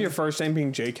 Imagine your first name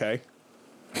being J.K.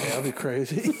 Yeah, that'd be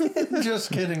crazy.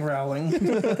 Just kidding, Rowling.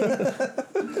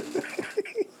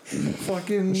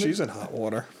 Fucking... She's in hot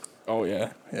water. Oh,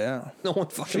 yeah. Yeah. No one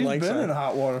fucking She's likes been her. in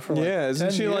hot water for like Yeah, isn't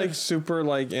 10 she years. like super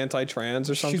like anti-trans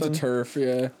or something? She's a turf,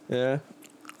 yeah. Yeah.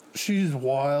 She's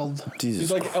wild. Jesus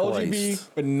She's like Christ. LGBT,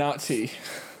 but not T.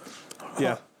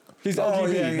 Yeah. She's Oh,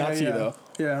 LGBT, yeah, not T, yeah. though.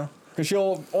 Yeah. Because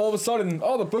she'll, all of a sudden,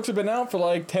 the books have been out for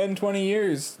like 10, 20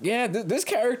 years. Yeah, this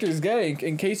character is gay,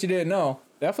 in case you didn't know.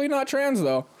 Definitely not trans,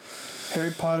 though.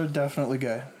 Harry Potter definitely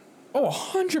gay. Oh,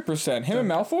 100%. Him and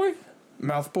Malfoy?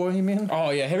 Mouthboy, you mean?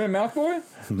 Oh, yeah, him and Malfoy?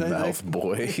 Mouth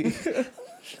boy.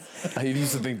 I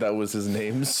used to think that was his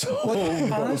name. So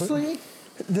Honestly,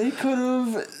 they could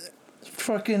have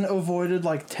fucking avoided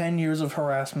like 10 years of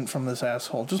harassment from this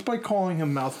asshole just by calling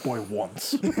him Mouthboy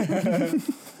once.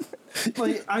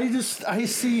 Like, I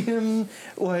see him,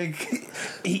 like,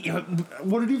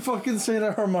 what did he fucking say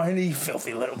to Hermione? You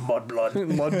filthy little mudblood.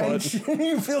 Mudblood.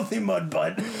 You filthy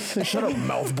mudblood. shut up,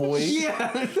 mouth boy.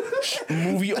 Yeah.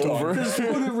 Movie over. Just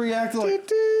would have reacted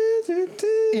like,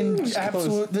 in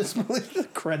absolute disbelief. The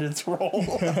credits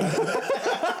roll.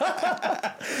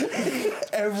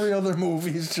 Every other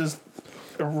movie's just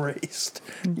erased.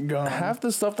 Gone. Half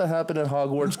the stuff that happened at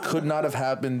Hogwarts could not have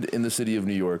happened in the city of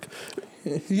New York.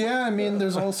 Yeah, I mean,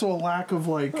 there's also a lack of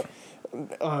like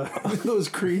those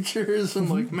creatures and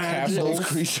like magic. Those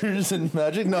creatures and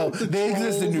magic? No, they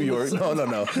exist in New York.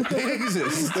 No. They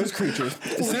exist. Those creatures.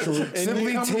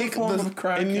 Simply take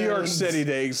the In New York City,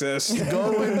 they exist.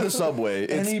 go in the subway.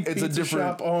 Any It's pizza a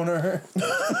different. shop owner.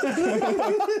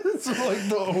 It's like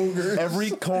the ogre.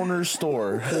 Every corner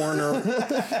store.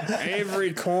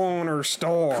 Every corner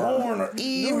store.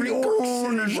 Every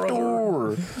corner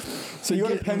store. So you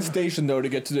go to Penn Station, though, to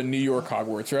get to the New York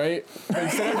Hogwarts, right?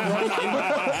 Instead of running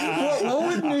in... What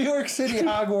would New York City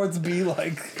Hogwarts be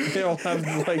like? They'll have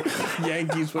like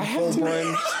Yankees with full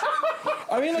brims.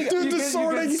 I mean, like... Dude, you the get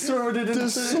sorting, sorted the into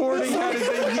sorting hat is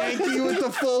a Yankee with the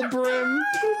full brim.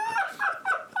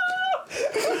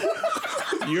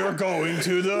 You're going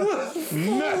to the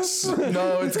Mets.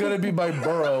 No, it's gonna be by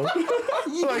borough.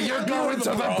 Like, you're going to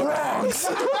the Bronx.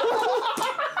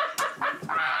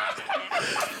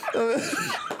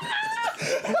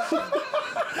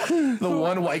 The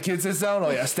one white kid sits down. Oh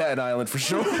yeah, Staten Island for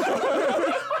sure.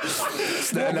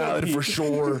 Staten Island for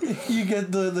sure. You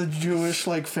get the Jewish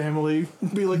like family,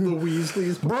 be like the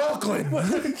Weasleys. Brooklyn.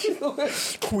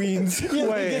 Queens. Yeah,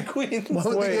 Wait. they get Queens. Why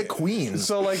would they Wait. get Queens?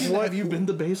 So like, what? Have you been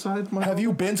to Bayside? Michael? Have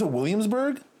you been to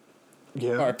Williamsburg?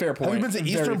 Yeah. All right, fair point. Have you been to Very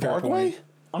Eastern fair Parkway? point.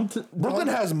 Brooklyn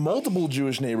has multiple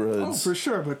Jewish Oh, neighborhoods. for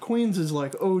sure, but Queens is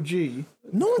like OG.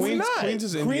 No, it's Queens, not. Queens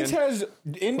is Indian. Queens has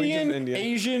Indian, Indian.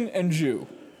 Asian, and Jew.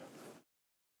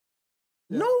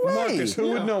 No way. Marcus,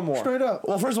 who would know more? Straight up.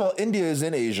 Well, first of all, India is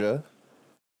in Asia,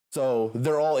 so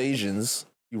they're all Asians.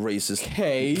 You racist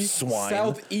Okay. swine.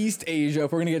 Southeast Asia,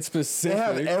 if we're going to get They specific.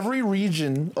 have every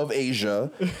region of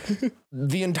Asia,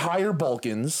 the entire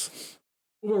Balkans,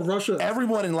 Well, Russia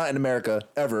everyone in Latin America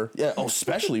ever. Yeah, oh,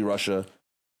 especially Russia.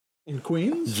 in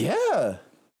Queens. Yeah,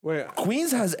 Wait,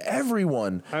 Queens has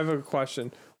everyone. I have a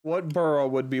question. What borough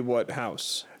would be what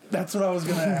house? That's what I was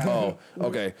gonna ask. Oh,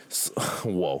 okay.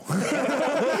 Whoa,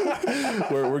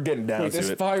 we're getting down Wait, there's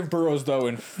to it. 5 boroughs, though,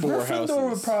 and 4 Gryffindor houses.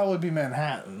 would probably be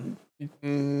Manhattan.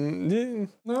 Yeah.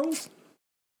 No.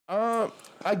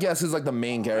 I guess is like the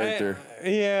main character.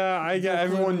 I get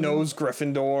everyone knows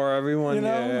Gryffindor. Everyone, You know,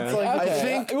 yeah. it's like I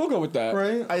think- we'll go with that.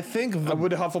 right. I think the,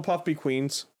 Would Hufflepuff be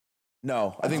Queens?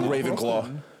 no. I think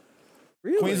Ravenclaw.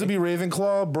 Really? Queens would be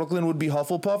Ravenclaw, Brooklyn would be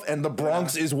Hufflepuff, and the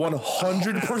Bronx is 100%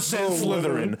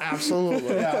 Slytherin.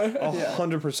 Absolutely. Yeah.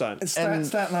 100%.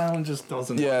 Staten Island just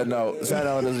doesn't. Yeah, no, Staten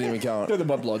Island doesn't even count. They're the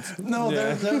Mudbloods. No,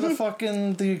 Yeah. they're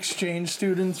the exchange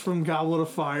students from Goblet of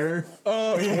Fire.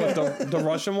 Oh yeah. What, the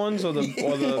Russian ones or the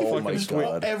Oh my fucking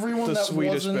God. Everyone The that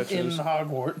Swedish wasn't in bitches.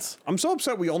 Hogwarts. I'm so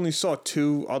upset we only saw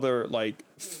 2 other like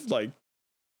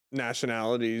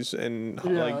nationalities in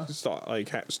Yeah.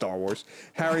 Star Wars,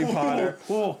 Harry Potter,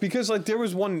 Cool. because like there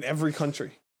was one in every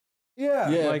country. Yeah.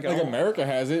 Yeah, Like, like, oh. America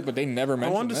has it, but they never I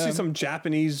mentioned wanted to see them. some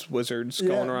Japanese wizards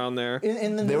going Yeah. around there.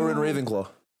 In the They were in new- Ravenclaw.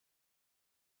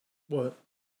 What?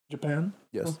 Japan?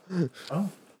 Yes. Oh.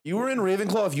 You were in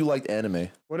Ravenclaw if you liked anime.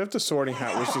 What if the Sorting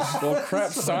Hat was just Well, crap!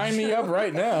 Sign me up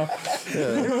right now.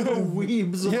 The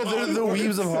weebs. Of Yeah, they're the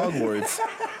weaves of Hogwarts.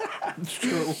 It's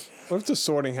true. What if the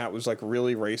Sorting Hat was like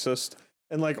really racist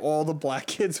and like all the black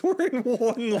kids were in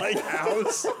one like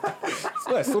house?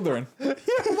 Yeah, Slytherin.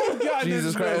 God,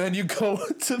 Jesus Christ. And then you go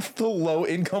to the low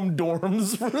income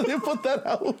dorms where they put that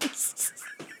house.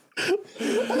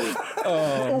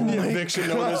 The eviction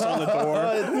notice on the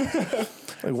door.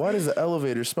 Like, why does the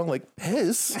elevator smell like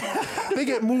piss? They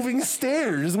get moving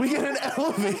stairs. We get an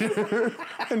elevator.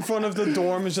 In front of the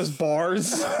dorm is just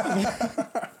bars.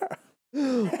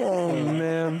 Oh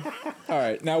man. All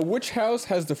right, now which house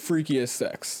has the freakiest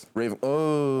sex? Raven.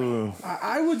 Oh.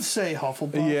 I would say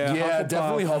Hufflepuff. Yeah, Yeah, Hufflepuff.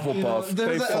 definitely You know, Hufflepuff. they're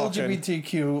They the fucking-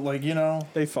 LGBTQ, like, you know.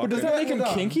 They fucking. Does that make him Hold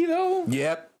on. kinky though?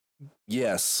 Yep.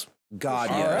 Yes. God,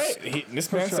 All yes. right,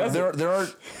 this man says it. There are.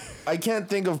 I can't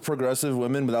think of progressive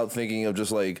women without thinking of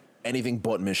just like anything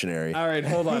but missionary. All right,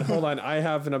 hold on. I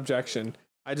have an objection.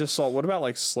 I just saw. What about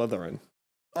like Slytherin?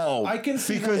 Oh, I can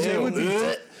see Because that they too. would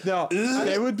be no,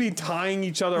 they would be tying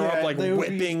each other up Yeah, like they would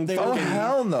be- whipping, they would oh fucking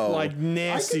hell no! like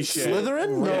nasty shit.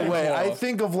 Slytherin? No Yeah. way. I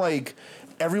think of like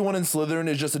everyone in Slytherin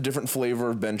is just a different flavor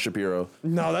of Ben Shapiro.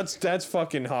 No, that's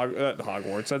fucking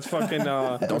Hogwarts. That's fucking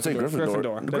Don't say Gryffindor.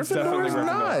 Gryffindor. That's Gryffindor definitely is Gryffindor.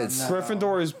 not.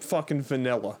 Gryffindor is fucking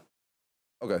vanilla.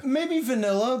 Okay, Maybe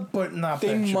vanilla, but not They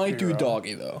Ben might do Shapiro.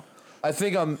 doggy though. I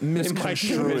think I'm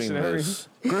misconstruing missionary. this.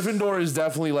 Gryffindor is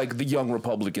definitely like the young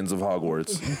Republicans of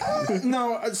Hogwarts.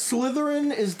 No,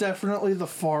 Slytherin is definitely the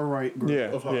far right group Yeah,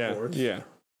 of yeah, Hogwarts. yeah.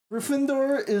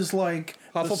 Gryffindor is like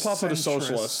Hufflepuff are the centrists.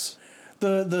 socialists.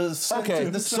 The center, Okay,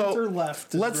 the so center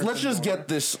left. Is Let's just Gryffindor. get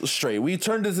this straight. We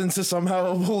turned this into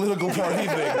somehow a political party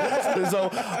thing. So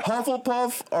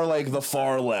Hufflepuff are like the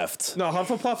far left. No,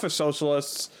 Hufflepuff are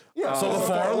socialists. Yeah, So the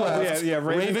far left. Yeah,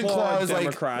 Ravenclaw are is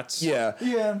Democrats. like yeah.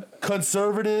 Yeah,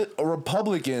 Conservative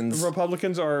Republicans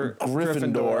Republicans are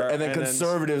Gryffindor, and then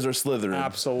conservatives are Slytherin.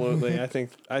 Absolutely, I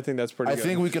think that's pretty. I good.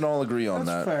 think we can all agree on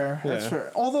that's that. fair. That's Yeah.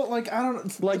 fair. Although, like, I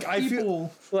don't Like the I people,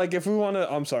 feel like if we want to,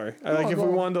 I'm sorry. Like if go we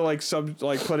on. wanted to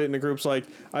like put it into groups, like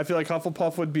I feel like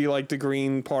Hufflepuff would be like the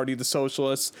Green Party, the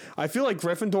Socialists. I feel like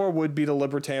Gryffindor would be the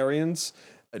Libertarians,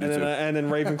 do and then too. and then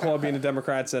Ravenclaw being the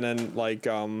Democrats, and then like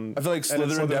I feel like and then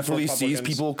Slytherin definitely sees Republicans.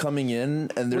 people coming in,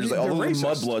 and there's They're like all the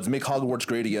racist. mudbloods make Hogwarts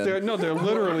great again. They're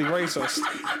literally racist.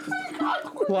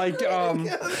 Like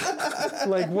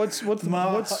what's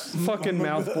fucking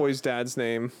Mouthboy's dad's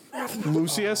name?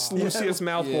 Lucius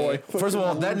Mouthboy. First of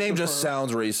all, that name just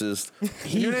sounds racist.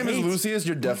 If your name is hates- Lucius,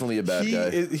 you're definitely a bad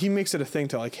guy. He makes it a thing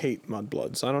to like hate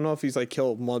mudbloods. I don't know if he's like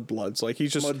killed mudbloods. Like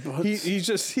he's just Mudbloods? he's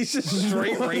just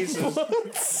straight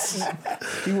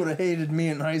racist. he would have hated me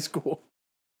in high school.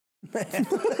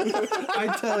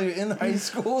 I tell you, in high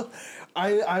school,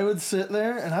 I would sit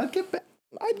there and I'd get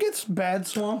bad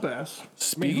swamp ass.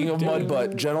 Speaking of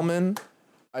mudbutt, gentlemen,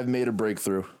 I've made a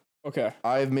breakthrough. Okay.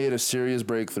 I've made a serious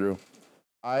breakthrough.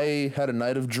 I had a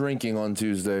night of drinking on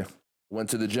Tuesday. Went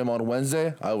to the gym on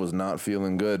Wednesday. I was not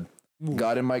feeling good.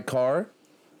 Got in my car.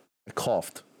 I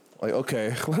coughed. Like,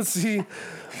 okay, let's see.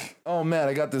 Oh man,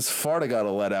 I got this fart I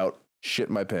gotta let out. Shit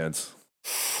my pants.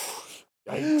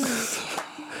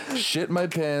 Shit my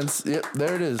pants. Yep,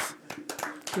 there it is.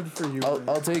 Good for you.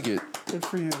 I'll take it. Good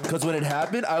for you. Because when it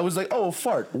happened, I was like, oh,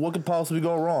 fart. What could possibly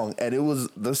go wrong? And it was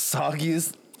the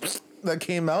soggiest that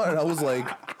came out. And I was like,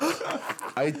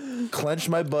 I clenched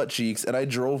my butt cheeks and I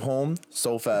drove home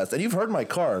so fast. And you've heard my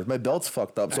car. My belt's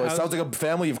fucked up. So it sounds like a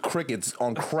family of crickets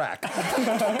on crack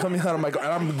coming out of my car.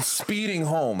 And I'm speeding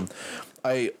home.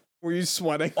 Were you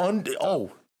sweating?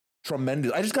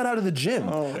 Tremendous. I just got out of the gym.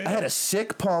 I had a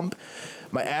sick pump.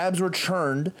 My abs were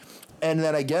churned. And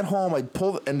then I get home, I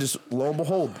pull, and just lo and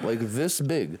behold, like this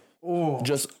big,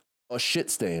 just a shit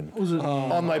stain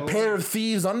on my pair of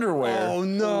thieves underwear. Oh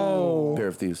no! Pair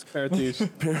of thieves. Pair of thieves.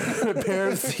 Pair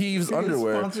of thieves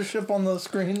underwear. Sponsorship on the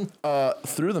screen.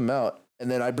 Threw them out, and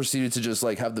then I proceeded to just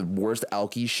like have the worst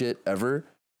alky shit ever.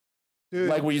 Dude.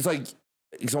 Like where it's like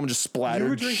Someone just splattered You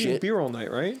were drinking shit. beer all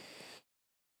night, right?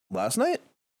 Last night?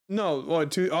 No,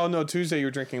 no, Tuesday you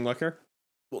were drinking liquor?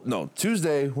 Well, no,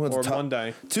 Tuesday was Or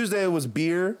Monday? Tuesday was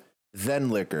beer, then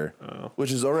liquor, Oh.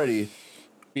 which is already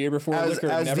Beer before liquor,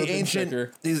 as never the been ancient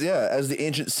sicker. as the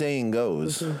ancient saying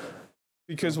goes.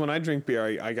 Because when I drink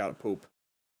beer, I gotta poop.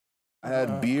 I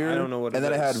had beer, I don't know what and it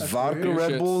then I had is. vodka, Beer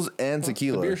Red shits. Bulls, and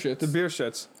tequila. The beer shits. The beer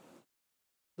shits.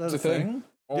 That's It's a thing.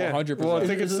 Oh, Yeah. 100%. Well, I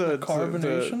think Is it's it the the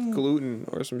carbonation? the gluten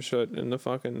or some shit in the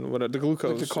fucking whatever the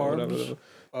glucose Like the or whatever. carbs?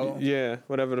 Oh. Yeah,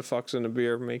 whatever the fuck's in the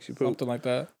beer makes you poop. Something like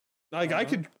that. Like I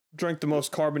could drink the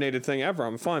most carbonated thing ever,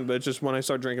 I'm fine. But it's just when I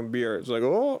start drinking beer, it's like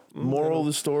Moral of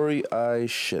the story: I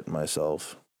shit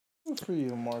myself. Good for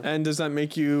you, Mark. And does that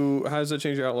make you? How does that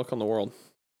change your outlook on the world?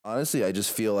 Honestly, I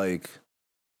just feel like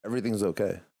everything's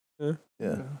okay. Yeah.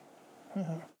 Yeah.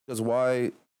 Because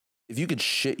why? If you could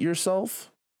shit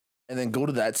yourself and then go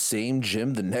to that same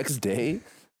gym the next day,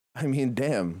 I mean,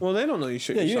 damn. Well, they don't know you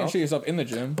shit Yeah, you didn't yourself. shit yourself in the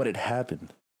gym. But it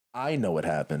happened. I know it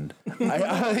happened.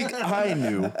 I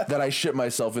knew that I shit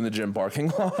myself in the gym parking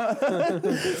lot.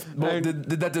 But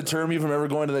did that deter me from ever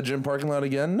going to the gym parking lot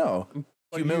again? No.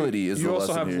 Humility is the You also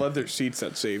lesson have here. leather seats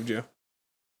that saved you.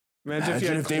 Imagine if you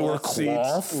Imagine had if they were cloth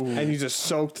seats cloth. and you just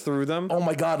soaked through them. Oh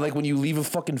my god, like when you leave a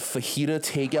fucking fajita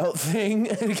takeout thing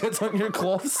and it gets on your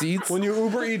cloth seats. When you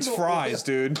Uber Eats fries,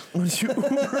 dude. When you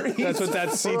Uber Eats That's what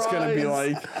that seat's gonna be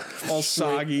fries. like. All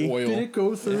soggy. Oil. Did it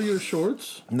go through your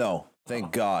shorts? No,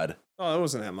 thank God. Oh, it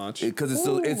wasn't that much. Because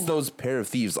it's those pair of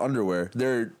thieves underwear.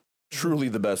 They're truly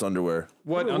the best underwear.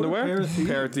 What Wait, what, underwear? Pair of Thieves?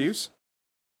 Pair of Thieves.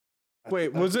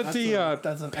 Wait, was it That's the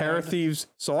that's an Pair of ad. Thieves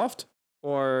soft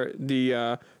or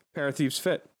the Pair of Thieves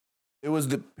fit? It was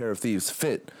the pair of thieves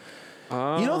fit.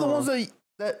 Oh. You know the ones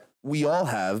that we all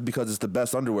have because it's the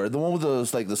best underwear. The one with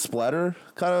those like the splatter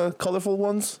kind of colorful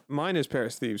ones. Mine is Pair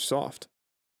of Thieves soft.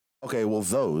 Okay, well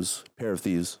those pair of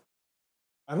thieves.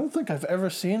 I don't think I've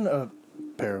ever seen a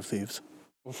pair of thieves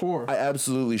before. I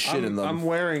absolutely shit in them. I'm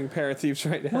wearing Pair of Thieves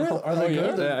right now. Really? Are they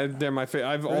yeah? good? They're my favorite.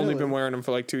 I've only Really? been wearing them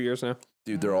for like 2 years now.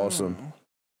 Dude, they're awesome.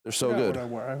 They're so I forgot good.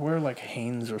 what I wear like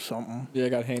Hanes or something. Yeah, I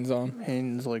got Hanes on.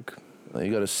 Hanes like. You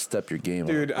got to step your game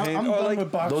Dude, up. I'm oh, done like,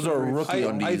 with boxer Those are briefs. rookie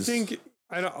undies.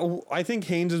 I think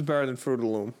Hanes is better than Fruit of the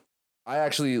Loom. I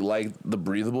actually like the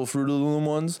breathable Fruit of the Loom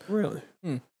ones. Really?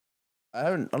 I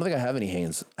don't think I have any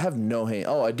Hanes. I have no Hanes.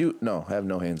 Oh, I do. No, I have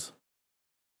no Hanes.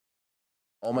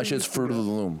 All my shit's Fruit of the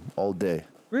Loom all day.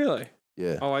 Really?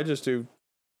 Yeah. Oh, I just do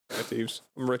Pair of Thieves.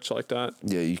 I'm rich like that.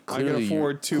 Yeah, you I can clearly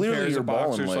afford two clearly pairs you're of balling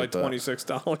boxers like like that.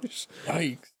 $26.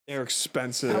 Yikes. They're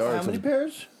expensive. They are How many expensive.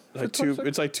 pairs? Like two.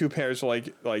 It's like two pairs for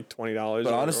like $20.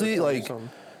 But honestly, like, something.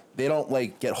 They don't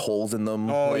like get holes in them.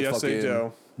 Oh, like, yes, they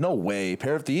do. No way.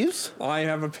 Pair of thieves? I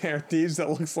have a pair of these that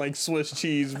looks like Swiss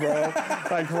cheese, bro.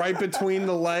 Like right between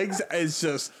the legs, it's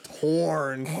just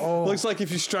torn. Looks like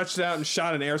if you stretched it out and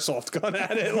shot an airsoft gun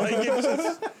at it, like it was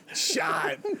just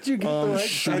shot. Did you get the right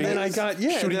shooting- And then I got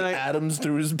and Shooting then I atoms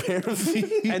through his pair of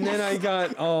thieves. and then I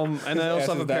got and I ass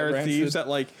also have is a that pair of rancid. thieves that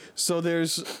like so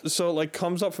it like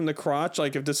comes up from the crotch,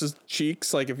 like if this is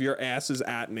cheeks, like if your ass is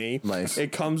at me, Nice.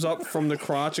 it comes up from the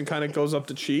crotch and kind of goes up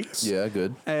the cheeks. Yeah,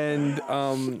 good. And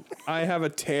I have a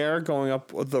tear going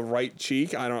up the right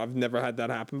cheek. I've never had that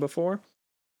happen before.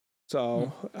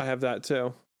 So I have that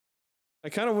too. I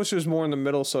kind of wish it was more in the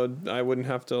middle so I wouldn't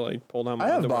have to like pull down my I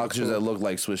have underwear. boxers that look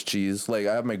like Swiss cheese. Like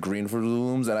I have my green Fruit of the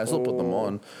Looms and I still put them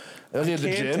on. Especially at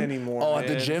the can't gym. anymore, Oh, at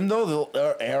the man. gym though,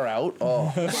 they'll air out.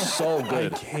 Oh, so I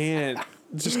good. can't.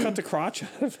 Just cut the crotch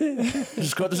out of it.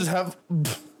 Just have.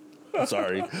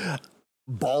 Sorry.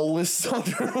 Ballless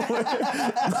underwear.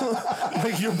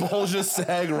 Like your balls just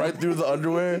sag right through the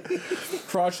underwear.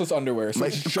 Crotchless underwear. So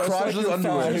Like it's just crotchless your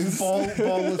underwear. thighs.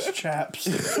 ballless chaps.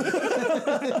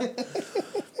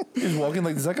 He's walking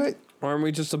like, is that guy? Aren't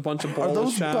we just a bunch of Are balls?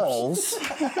 those chaps? balls?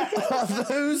 Are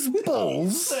those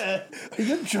balls?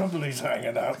 Your jubblies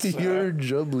hanging out. Your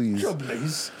jubblies.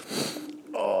 jubblies.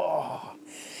 Oh.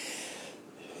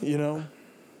 You know,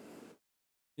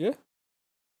 Yeah.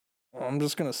 I'm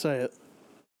just gonna say it.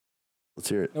 Let's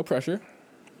hear it. No pressure.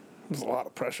 There's a lot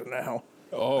of pressure now.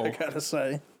 Oh. I gotta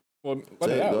say. Well, let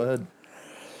Say it it. out. Go ahead.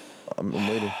 I'm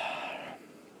waiting.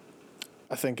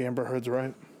 I think Amber Heard's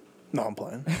right. No, I'm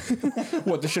playing.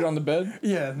 What, the shit on the bed?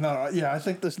 Yeah, no, yeah, I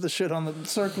think the shit on the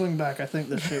circling back. I think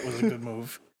the shit was a good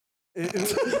move. She's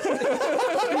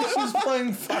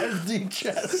playing 5D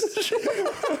chess.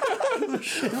 The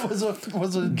shit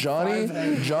was a Johnny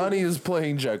 5A. Johnny is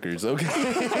playing checkers, okay?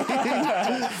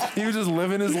 He was just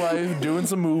living his life, doing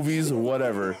some movies,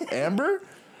 whatever. Amber?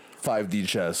 5D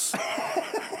chess.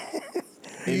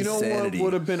 You know what Insanity.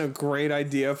 would have been a great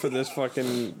idea for this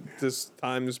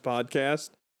podcast?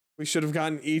 We should have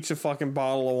gotten each a fucking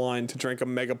bottle of wine to drink a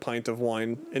mega pint of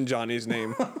wine in Johnny's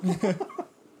name.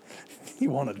 You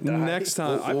want to die? Next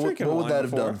time, I've drinking what wine would that have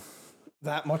before. done?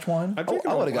 That much wine I've drinking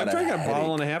I a would've gotten a bottle headache.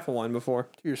 and a half of wine before.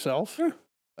 to yourself?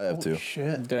 I have Holy to.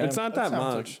 shit. Damn. It's not that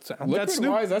sounds much. like- sounds- That Liquid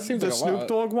Snoop, wise, that seems the like a Snoop lot.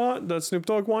 Dogg wine. The Snoop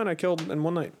Dogg wine I killed in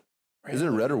one night. Is it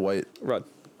red or white? Red.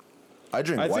 I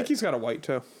drink I white. think he's got a white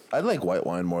too. I like white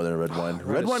wine more than red wine.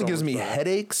 Red is wine so gives much me better.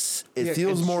 headaches. It Yeah,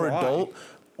 feels it's more dry. adult.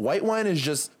 White wine is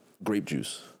just grape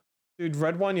juice. Dude,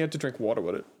 red wine you have to drink water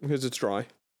with it because it's dry.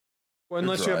 Well,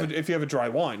 unless you dry. have if you have a dry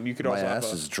wine, you could My also ass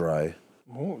have is dry.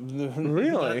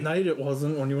 Really? That night it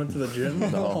wasn't when you went to the gym.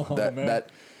 No, that man. that.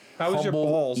 How was your Humble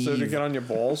balls? Did it Eve. get on your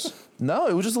balls? No,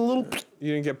 it was just a little.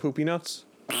 You didn't get poopy nuts?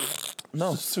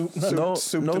 No, Soup. no,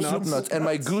 soup no to soup nuts? nuts, and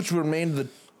my gooch remained the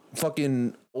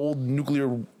fucking old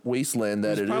nuclear wasteland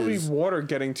that There's it probably is. water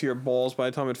getting to your balls by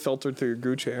the time it filtered through your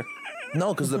gooch hair.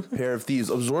 No, because the pair of thieves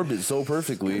absorbed it so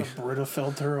perfectly. Brita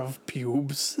filter of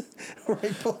pubes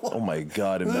right below. Oh my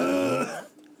god! Imagine.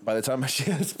 By the time she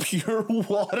has pure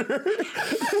water,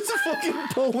 it's a fucking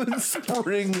Poland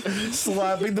Spring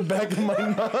slapping the back of my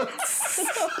nuts.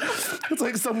 It's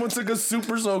like someone took a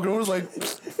super soaker and was like,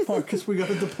 Marcus, we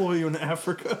gotta deploy you in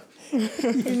Africa.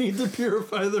 You need to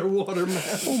purify their water, man.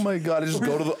 "Oh my god!" I just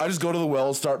go to the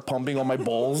well, start pumping on my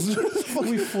balls.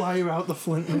 We fly you out to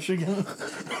Flint, Michigan.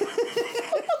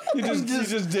 You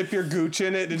just dip your gooch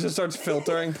in it and it just starts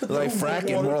filtering. Like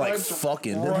fracking, more like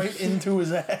fucking. Right into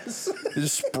his ass. They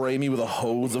just spray me with a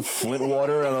hose of Flint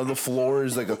water, and on the floor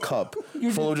is like a cup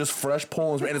full of just fresh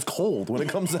Poland, and it's cold when it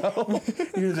comes out.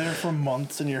 You're there for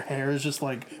months and your hair is just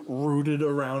like rooted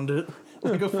around it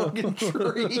like a fucking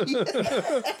tree.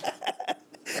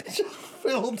 Just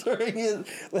filtering it.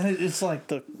 And it's like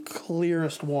the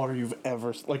clearest water you've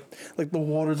ever like the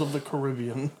waters of the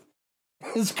Caribbean.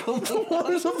 It's called the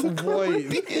waters of the Wait,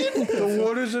 the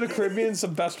waters of the Caribbean is the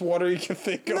best water you can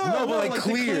think of. No, but like like the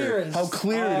clear. clearest. How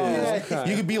clear it is. okay.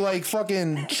 You could be like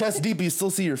fucking chest deep, you still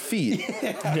see your feet.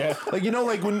 Yeah. Like, you know,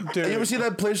 like when you ever see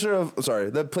that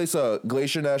place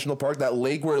Glacier National Park, that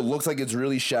lake where it looks like it's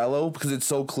really shallow because it's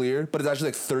so clear, but it's actually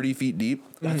like 30 feet deep.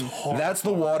 That's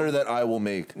the water that I will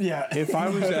make. Yeah. If I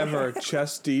was ever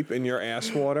chest deep in your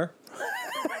ass water,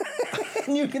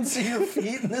 You can see your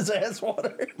feet in his ass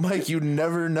water. Mike, you'd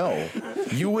never know.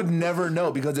 You would never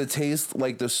know because it tastes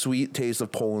like the sweet taste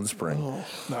of Poland Spring.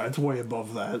 No, it's way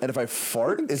above that. And if I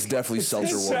fart, it's definitely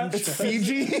seltzer water. it's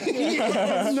Fiji.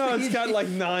 No, it's got like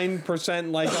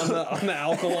 9%, like on the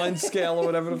alkaline scale or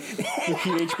whatever. The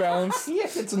pH balance. Yeah,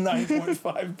 it's a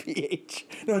 9.5 pH.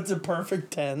 No, it's a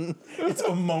perfect 10. It's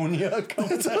ammonia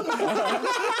comes out.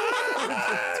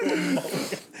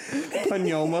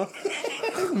 Pneuma.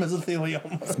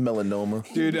 Mesothelioma. It's melanoma.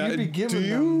 Dude, You'd be do giving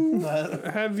you them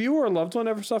that. have you or a loved one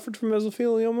ever suffered from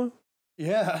mesothelioma?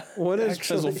 Yeah. What is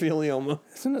actually. mesothelioma?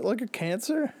 Isn't it like a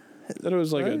cancer? I thought it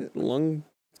was like Right. a lung.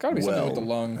 It's gotta be something with the Well.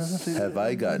 lungs. Have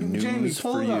I got news Jamie,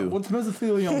 pull for it up. you? What's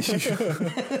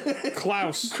mesothelioma?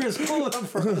 Klaus. Chris, pull it up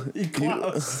for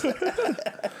Klaus.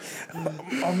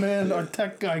 Our man, our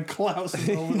tech guy Klaus is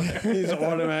over there. He's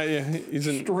automatic.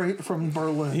 Yeah, Straight from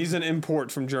Berlin. he's an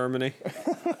import from Germany.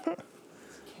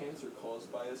 Cancer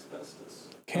caused by asbestos.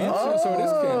 Cancer, so it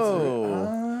is cancer.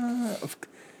 Oh.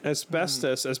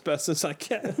 Asbestos I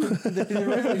can. They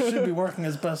really should be working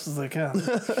as best as they can.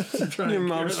 To try Your and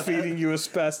mom's cure feeding you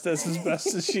asbestos as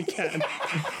best as she can.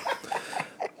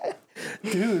 that.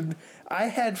 Dude, I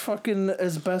had fucking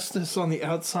asbestos on the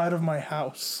outside of my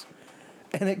house.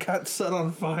 And it got set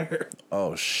on fire.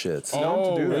 Oh shit.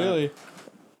 Oh, do that. really?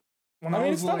 When I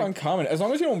mean, was it's not uncommon. As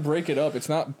long as you don't break it up, it's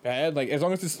not bad. Like, as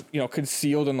long as it's,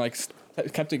 concealed and, like,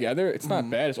 kept together, it's not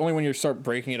bad. It's only when you start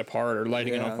breaking it apart or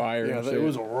lighting it on fire. Yeah, and it shit.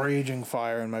 was a raging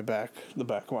fire in the back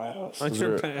of my house. On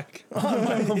your there- back.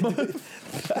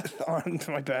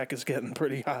 My back is getting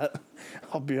pretty hot.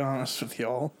 I'll be honest with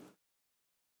y'all.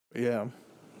 But yeah,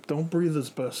 don't breathe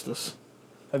asbestos.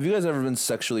 Have you guys ever been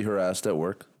sexually harassed at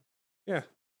work? Yeah.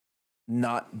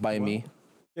 Not by me.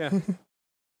 Yeah.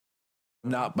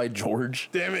 Not by George.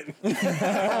 Damn it.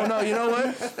 Oh no, you know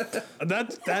what?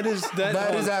 That is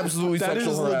absolutely that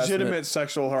sexual is harassment. legitimate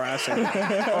sexual harassment.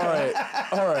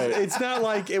 All right. It's not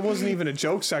like it wasn't even a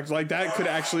joke sex. Like that could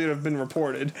actually have been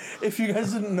reported. If you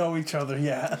guys didn't know each other,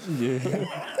 yeah.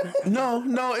 No,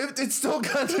 it's still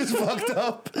kind of fucked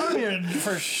up. I mean,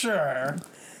 for sure.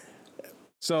 I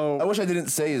So wish I didn't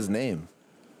say his name.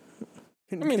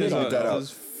 I mean, there's Leave that out.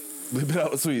 there's Leave it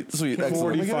out. Sweet. Excellent.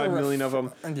 45 million of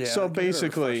them. Yeah, So give it a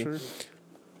basically,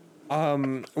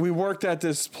 refresher. we worked at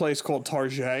this place called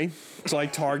Target. It's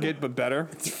like Target but better.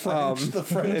 The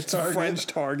French It's Target. French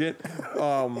Target.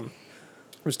 It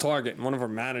was Target, and one of our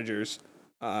managers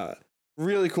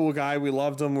Really cool guy. We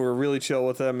loved him. We were really chill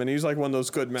with him, and he's like one of those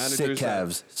good managers. Sick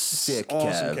calves. Sick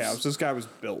awesome calves. calves. This guy was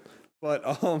built. But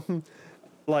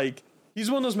like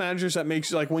he's one of those managers that makes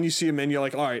you like when you see him in, you're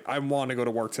like, all right, I want to go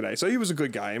to work today. So he was a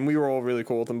good guy, and we were all really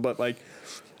cool with him. But like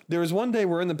there was one day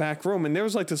we're in the back room, and there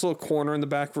was like this little corner in the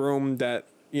back room that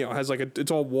has like it's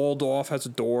all walled off, has a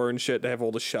door and shit. They have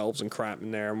all the shelves and crap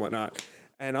in there and whatnot.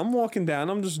 And I'm walking down,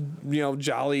 I'm just,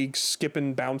 jolly,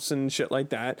 skipping, bouncing, shit like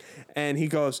that. And he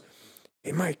goes,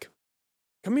 hey, Mike,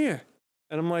 come here.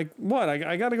 And I'm like, what?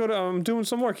 I got to go I'm doing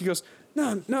some work. He goes,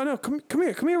 no, come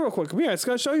here real quick. Come here, I just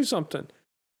got to show you something.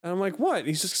 And I'm like, what?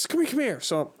 He says, come here.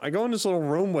 So I go in this little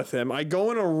room with him. I go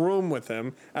in a room with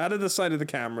him, out of the sight of the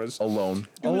cameras. Alone.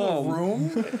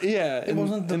 Room? Yeah, It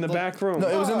wasn't in the back room. No,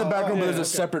 it was in the back room, but there's a okay.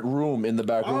 separate room in the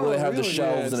back room where they have the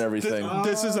shelves and everything.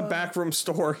 This is a backroom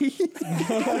story.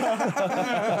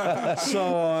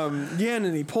 So, and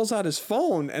then he pulls out his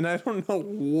phone, and I don't know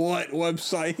what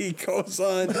website he goes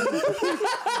on.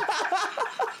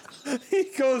 He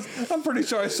goes, I'm pretty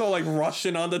sure I saw like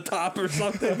Russian on the top or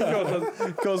something.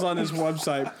 He goes on his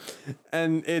website,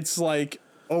 and it's like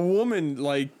a woman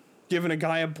like giving a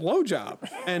guy a blowjob,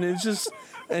 and it's just,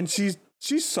 and she's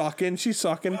sucking,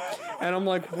 and I'm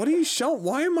like, what are you showing?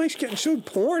 Why am I getting showed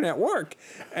porn at work?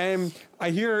 And I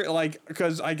hear like,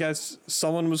 because I guess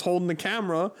someone was holding the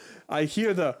camera, I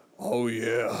hear the, oh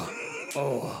yeah,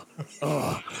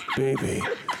 oh, baby,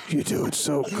 you do it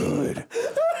so good.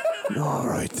 All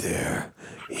right there.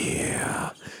 Yeah.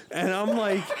 And I'm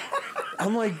like,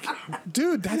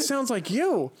 dude, that sounds like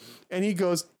you. And he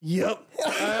goes, yep.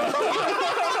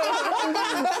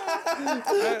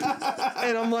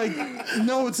 And I'm like,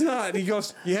 no, it's not. And he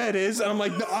goes, yeah, it is. And I'm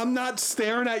like, no, I'm not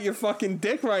staring at your fucking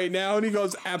dick right now. And he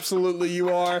goes, absolutely you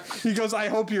are. He goes, I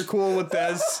hope you're cool with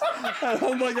this. And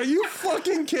I'm like, are you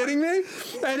fucking kidding me?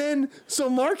 And then, so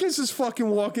Marcus is fucking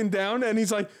walking down, and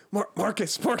he's like,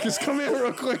 Marcus, come here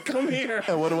real quick, come here.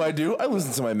 And what do? I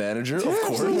listen to my manager, of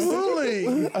course.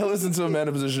 Absolutely. I listen to a man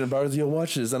in position of power. Yo,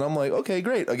 watch this. And I'm like, okay,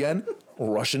 great. Again,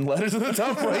 Russian letters at the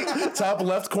top right, top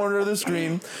left corner of the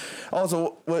screen.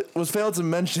 Also, what was failed to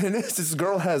mention is this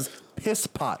girl has piss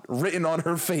pot written on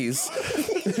her face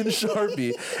in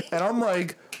Sharpie. And I'm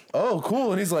like, oh,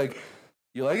 cool. And he's like,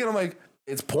 you like it? I'm like,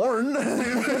 it's porn.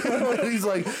 And he's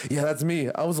like, yeah, that's me.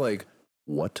 I was like,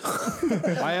 what?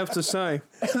 I have to say.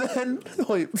 And then,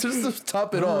 wait, just to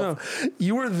top it off,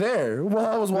 you were there while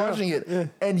I was watching it,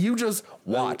 and you just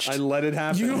watched. I let it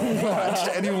happen. You watched,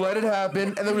 and you let it happen,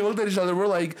 and then we looked at each other, we're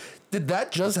like, did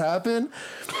that just happen?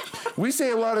 We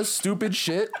say a lot of stupid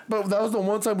shit, but that was the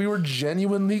one time we were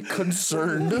genuinely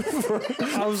concerned.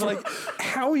 I was like,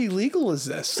 how illegal is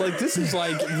this? Like, this is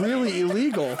like really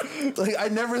illegal. Like, I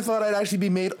never thought I'd actually be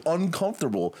made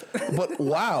uncomfortable, but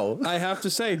wow. I have to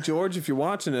say, George, if you're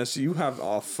watching this, you have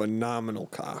a phenomenal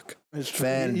cock. It's true.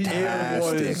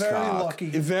 Fantastic He's very cock. lucky.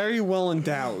 Very well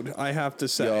endowed, I have to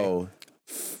say. Yo,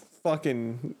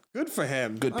 Fucking good for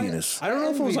him. good penis. I don't know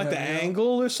if it was like the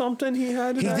angle or something he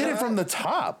had. He did it from the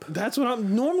top. That's what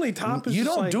I'm normally top is You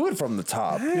just don't like, do it from the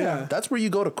top. Yeah. That's where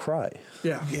you go to cry.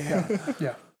 Yeah.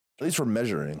 At least for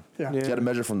measuring. Yeah. You got to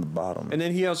measure from the bottom. And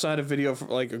then he also had a video of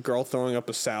like a girl throwing up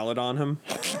a salad on him.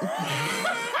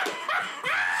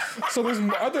 So there's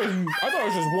other. I thought it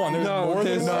was just one. There's more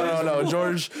than one. No.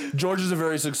 George is a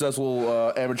very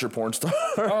successful amateur porn star.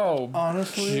 Oh,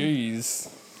 Honestly.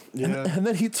 jeez. Yeah. And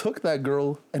then he took that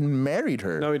girl and married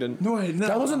her. No, he didn't. No, wait, no.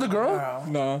 That wasn't the girl? No.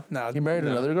 No. No. He married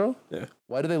another girl? Yeah.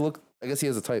 Why do they look? I guess he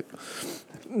has a type.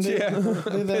 They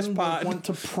Piss then pot. went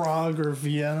to Prague or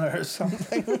Vienna or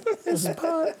something.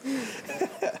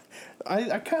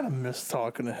 I kind of miss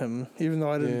talking to him, even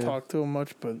though I didn't talk to him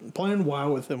much. But playing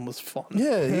WoW with him was fun.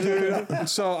 Yeah.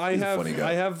 So I a funny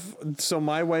guy. have so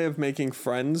my way of making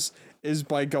friends is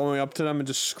by going up to them and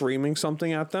just screaming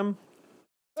something at them.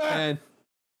 And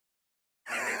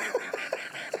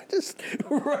Just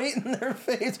right in their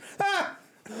face. Ah!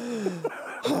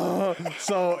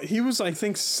 so he was, I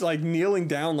think, like kneeling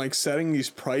down, like setting these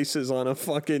prices on a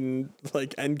fucking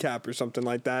like end cap or something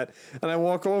like that. And I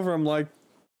walk over, I'm like,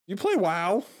 you play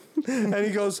WoW? And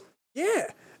he goes,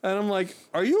 yeah. And I'm like,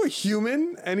 are you a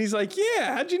human? And he's like,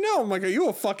 yeah, how'd you know? I'm like, are you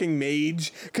a fucking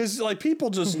mage? Because like people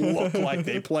just look like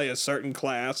they play a certain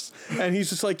class. And he's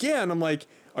just like, yeah. And I'm like,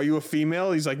 are you a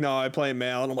female? He's like, no, I play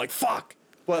male. And I'm like, fuck.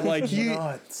 But like he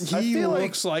Nuts. I feel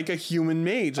looks like a human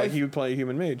mage. Like he would play a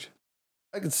human mage.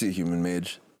 I could see a human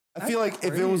mage. I feel like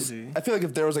crazy.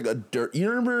 if there was like a dirt. You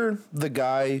remember the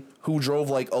guy who drove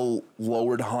like a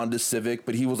lowered Honda Civic,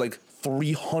 but he was like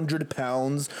 300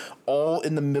 pounds, all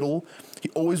in the middle. He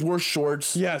always wore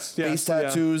shorts. Yes, face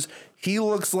tattoos. He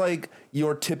looks like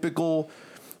your typical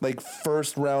like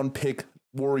first round pick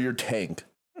warrior tank.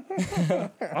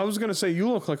 I was gonna say you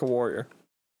look like a warrior.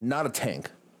 Not a tank.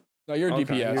 No, you're Okay,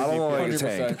 DPS. you're I don't look like a 100%.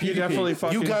 tank. You definitely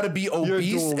fucking. You gotta be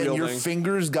obese dual and your wielding.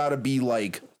 fingers gotta be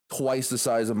like twice the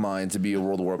size of mine to be a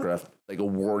World of Warcraft, like a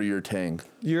warrior tank.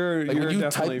 You're Like, when you're you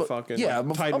definitely type- fucking yeah,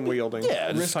 but- Titan wielding. Yeah,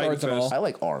 Wrist just Titan guards and all. fist. I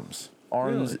like arms.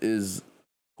 Arms is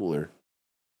cooler.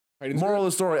 Titan's Moral of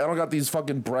the story: I don't got these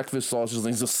fucking breakfast sausage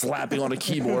things just slapping on a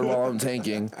keyboard while I'm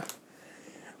tanking.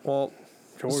 Well,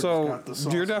 George's so got the you're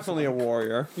sausage definitely a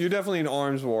warrior. You're definitely an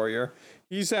arms warrior.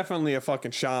 He's definitely a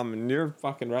fucking shaman. You're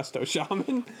fucking resto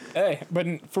shaman. Hey,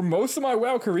 but for most of my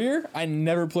WoW career, I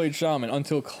never played Shaman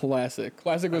until Classic.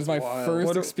 Classic was my wild. first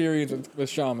What do- experience with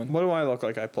Shaman. What do I look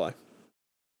like I play?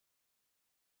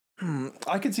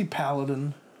 I could see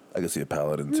Paladin. I can see a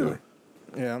paladin too.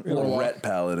 Yeah. A ret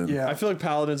paladin. Yeah. I feel like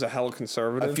Paladin's a hella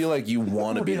conservative. I feel like you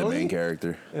want to be the Really? main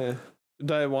character. Yeah.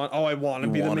 Do I want? Oh, I want to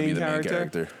You be the want to main be the main character.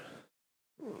 character.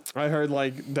 I heard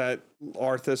like that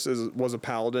Arthas was a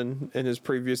paladin in his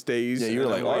previous days. Yeah, you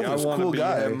were and like, I'm oh, I this wanna cool be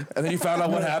guy. him. And then you found out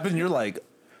what happened. You're like,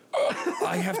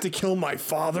 I have to kill my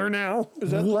father now.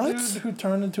 Is that What? the dude who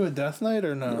turned into a Death Knight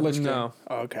or no? Lich King. No,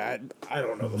 Okay, I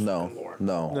don't know the no, fucking lore.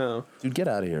 no. Dude, get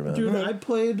out of here, man. Dude, I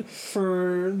played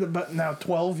for about now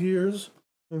 12 years.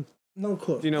 No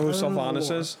clue. Do you know who I don't the Sylvanas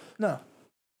lore. is? No.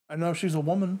 I know she's a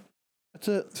woman. That's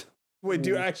it. Wait,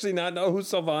 do you actually not know who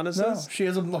Sylvanas No, is? she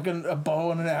has a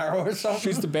bow and an arrow or something.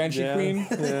 She's the Banshee Yeah, Queen.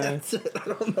 Yeah. That's it. I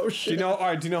don't know Do shit. you know? All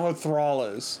right. Do you know who Thrall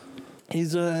is?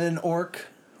 He's an orc,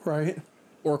 right?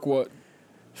 Orc what?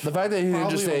 The fact that he didn't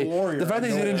just Probably a say, warrior, the fact that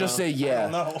he I didn't don't just say, I don't yeah,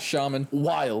 know. Shaman.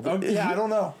 wild. Yeah, I don't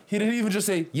know. He didn't even just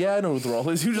say, yeah, I know who Thrall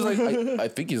is. He was just like, I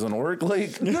think he's an orc. Like,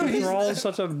 Thrall is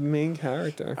such a main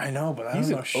character. I know, but I don't He's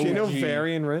know an shit. Do you know OG.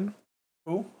 Varian Rin?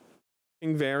 Who?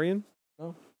 King Varian?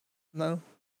 No.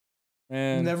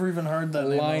 And Never even heard that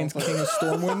name. Lions King of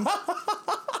Stormwind.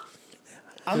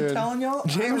 I'm telling y'all. I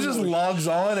James don't just know logs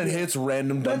on and hits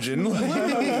random dungeon.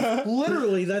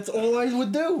 Literally, that's all I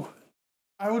would do.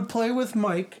 I would play with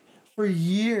Mike for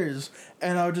years,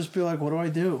 and I would just be like, "What do I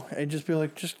do?" I'd just be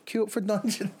like, "Just queue up for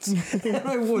dungeons," and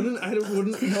I wouldn't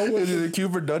know what. It's either queue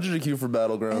for dungeon or queue for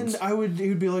battlegrounds. And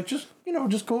he'd be like, "Just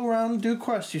just go around and do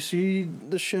quests. You see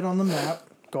the shit on the map,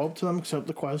 go up to them, accept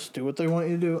the quest, do what they want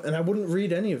you to do," and I wouldn't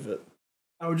read any of it.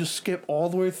 I would just skip all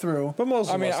the way through. But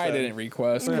most I of mean, us I did. didn't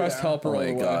request. Quest helper Oh all my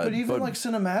the way. God. But even but- like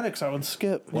cinematics, I would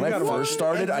skip. When I gotta first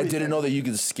started, I everything. didn't know that you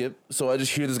could skip. So I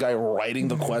just hear this guy writing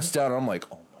the quest down, and I'm like,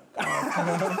 oh my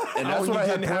god. And that's when when I you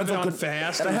had didn't have it parental on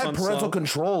fast, and I it was had on parental slow.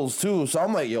 controls too. So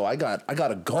I'm like, yo, I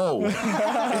gotta go.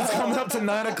 It's coming up to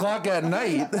 9:00 at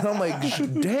night, and I'm like,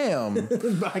 damn,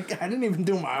 I didn't even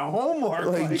do my homework.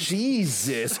 like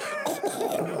Jesus.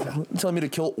 Telling me to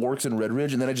kill orcs in Red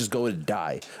Ridge, and then I just go and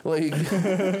die. Like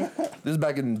this is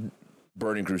back in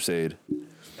Burning Crusade.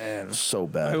 Man, so I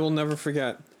bad. will never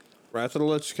forget. Wrath of the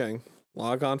Lich King.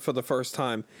 Log on for the first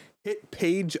time. Hit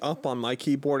page up on my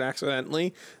keyboard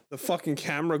accidentally. The fucking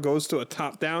camera goes to a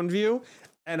top-down view,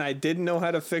 and I didn't know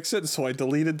how to fix it, so I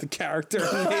deleted the character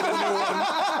and made a new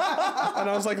one. And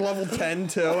I was like level 10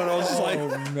 too, and I was just like,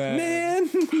 man.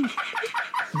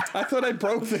 I thought I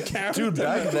broke the character. Dude,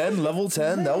 back then, level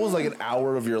 10, that was like an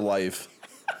hour of your life.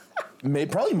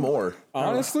 Probably more.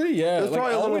 Honestly, yeah. It's Like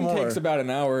probably a little Elwyn more. takes about an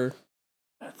hour.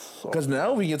 Because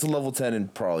now we get to level 10 in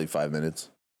probably 5 minutes.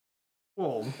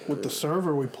 Well, with the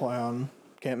server we play on,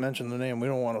 can't mention the name. We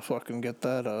don't want to fucking get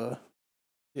that.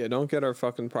 Yeah, don't get our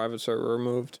fucking private server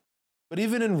removed. But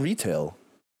even in retail.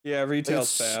 Yeah,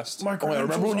 retail's It's- fast. My Oh, I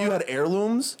remember when you had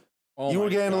heirlooms? Oh you were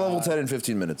my getting to level God. 10 in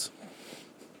 15 minutes.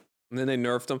 And then they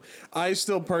nerfed them. I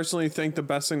still personally think the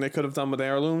best thing they could have done with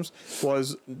heirlooms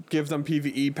was give them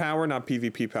PvE power, not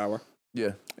PvP power.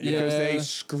 Yeah. Because they Yeah.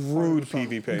 screwed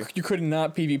PvP. You could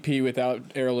not PvP without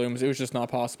heirlooms. It was just not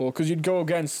possible because you'd go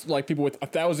against like people with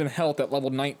 1,000 health at level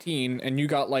 19, and you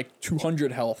got like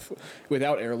 200 health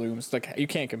without heirlooms. Like you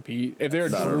can't compete. If they're a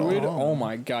Not at druid, all. oh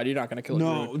my god, you're not gonna kill a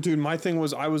druid. No, dude, my thing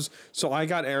was I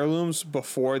got heirlooms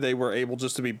before they were able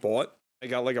just to be bought. I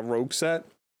got like a rogue set,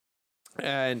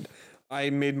 and I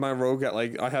made my rogue at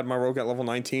I had my rogue at level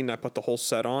 19. And I put the whole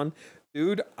set on.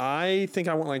 Dude, I think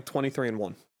I went like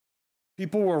 23-1.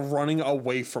 People were running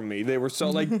away from me. They were so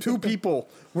like two people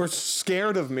were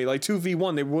scared of me. Like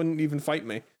 2v1, they wouldn't even fight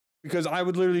me because I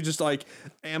would literally just like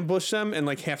ambush them and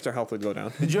like half their health would go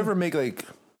down. Did you ever make like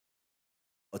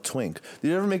a twink? Did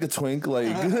you ever make a twink like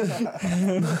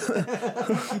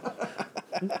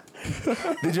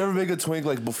Did you ever make a twink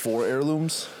like before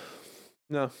heirlooms?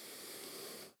 No.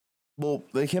 Well,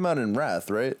 they came out in Wrath,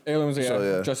 right? Heirlooms, yeah, So,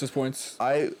 yeah. justice points.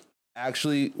 I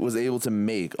actually was able to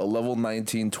make a level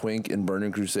 19 twink in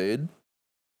Burning Crusade.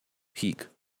 Peak.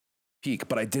 peak,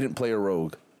 but I didn't play a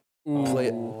rogue.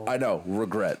 I know,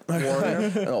 regret.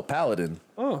 Warrior? No, paladin.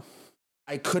 Oh,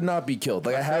 I could not be killed.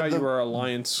 Like I forgot had you the were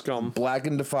Alliance scum. Black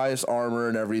and Defias armor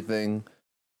and everything.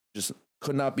 Just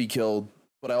could not be killed.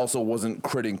 But I also wasn't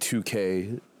critting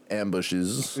 2K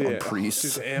ambushes on priests.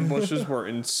 Dude, the ambushes were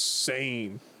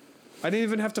insane. I didn't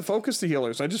even have to focus the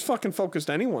healers. I just fucking focused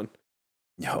anyone.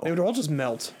 Yo. They would all just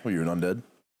melt. Well, you're an undead?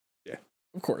 Yeah.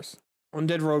 Of course.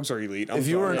 Undead rogues are elite. If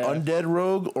you were an undead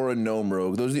rogue or a gnome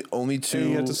rogue, those are the only two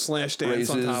you have to slash dance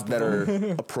on races top of that them.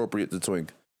 are appropriate to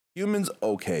twink. Humans,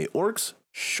 okay. Orcs,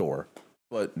 sure.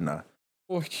 But nah.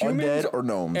 Well, humans Undead or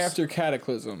gnomes? after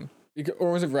Cataclysm.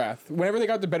 Or was it Wrath? Whenever they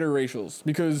got the better racials,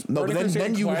 because No, but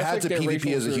then you had to their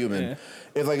PvP as a racials are- human. yeah.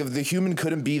 If the human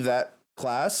couldn't be that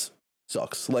class,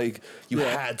 sucks. Like you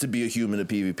had to be a human to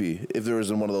PvP if there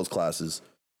wasn't one of those classes.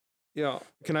 Yeah.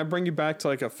 Can I bring you back to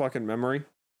like a fucking memory?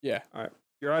 Yeah. All right.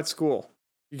 You're at school.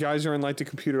 You guys are in like the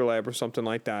computer lab or something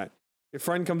like that. Your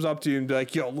friend comes up to you and be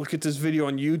like, "Yo, look at this video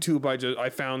on YouTube I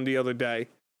found the other day."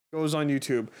 Goes on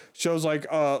YouTube, shows like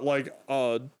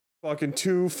fucking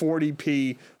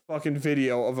 240p fucking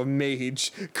video of a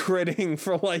mage critting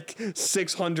for like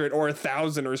 600 or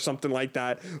 1,000 or something like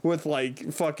that with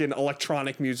like fucking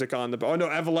electronic music on the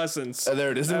Evanescence.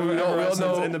 There it is. We all Evanescence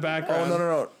know in the background. Oh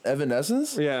no!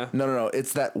 Evanescence? Yeah. No.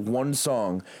 It's that one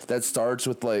song that starts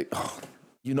with like,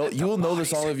 you'll know the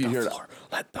song if you hear it.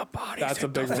 Let the body. That's a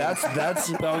big one. That That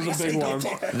was a big one.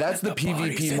 That's the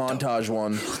PvP montage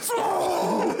one.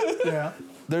 Yeah.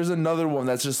 There's another one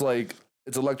that's just like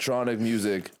it's electronic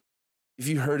music. If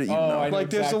you heard it, you know. I know Like,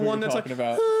 there's the exactly one what that's you're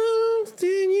like, talking about.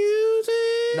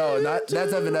 No, that's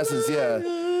Evanescence. Yeah.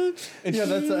 Yeah,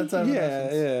 that's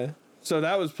Yeah. So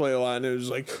that was played a lot, and it was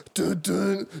like dun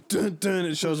dun dun dun.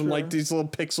 It shows them like these little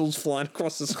pixels flying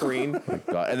across the screen.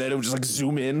 God, and then it would just like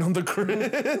zoom in on the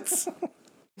crits.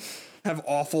 Have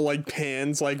awful like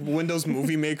pans, like Windows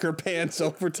Movie Maker pans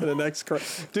over to the next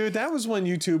credit. Dude, that was when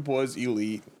YouTube was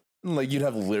elite. Like you'd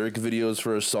have lyric videos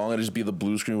for a song and it'd just be the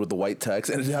blue screen with the white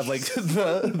text and it'd have like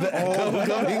the echo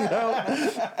coming out.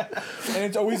 And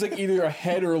it's always like either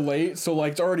ahead or late, so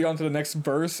like it's already on to the next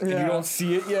verse and you don't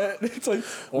see it yet. It's like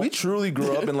We truly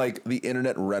grew up in like the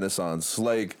internet renaissance.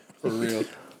 Like for real.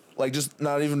 Like just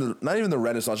not even the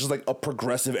renaissance, just like a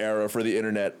progressive era for the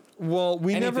internet. Well,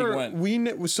 we Anything never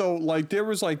went. So like there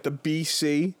was like the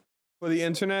BC for the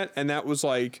internet, and that was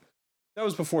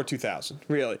before 2000,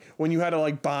 really. When you had to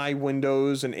like buy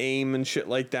Windows and AIM and shit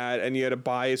like that, and you had to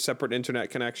buy a separate internet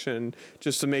connection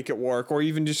just to make it work, or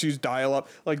even just use dial-up.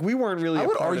 Like we weren't really. I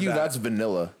would a part argue of that. that's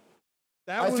vanilla.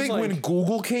 That I was think like, when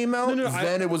Google came out,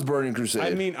 then it was Burning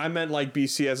Crusade. I meant like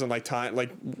BC as in like time,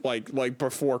 like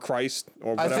before Christ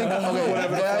or I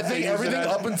whatever. think I think everything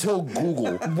up until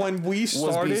Google. When we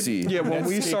started, BC. yeah, when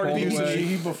we started using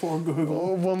G before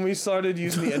Google. when we started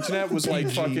using the internet was like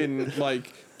fucking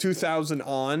like 2000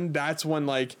 on. That's when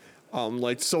like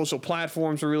social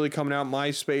platforms were really coming out,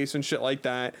 MySpace and shit like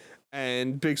that.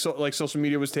 And big social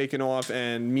media was taking off,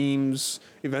 and memes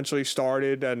eventually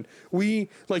started. And we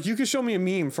you could show me a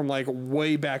meme from like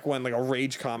way back when, like a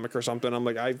Rage comic or something. I'm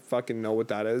like, I fucking know what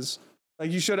that is.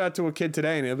 Like you show that to a kid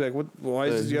today, and he'll be like, "What? Why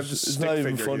does you have this it's stick not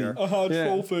even figure funny. here?" Uh-huh,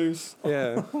 troll face.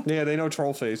 Yeah, they know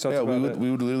troll face. That's Yeah, about we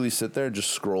it. would literally sit there and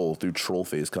just scroll through troll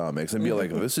face comics and be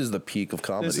like, "This is the peak of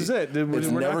comedy. This is it. We're It's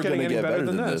not never getting gonna any get better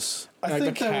than this." I Like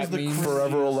think the that was cat the meme.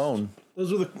 Forever Alone."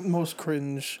 Those were the most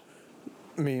cringe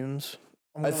memes.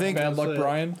 I think Bad Luck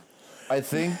Brian. I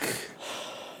think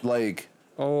like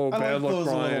Oh, I bad like luck, those a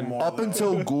little Brian. more. up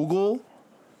until Google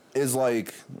is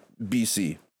like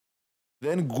BC.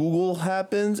 Then Google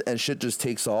happens and shit just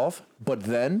takes off. But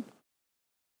then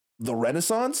the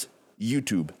Renaissance,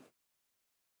 YouTube.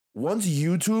 Once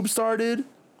YouTube started,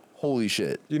 holy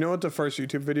shit. You know what the first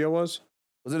YouTube video was?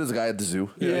 Was it as a guy at the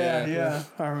zoo? Yeah,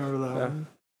 I remember that one.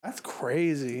 That's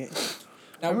crazy.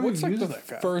 Now, I what's like remember the using that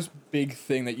guy. first big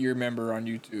thing that you remember on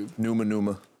YouTube? Numa.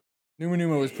 Numa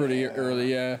Numa was pretty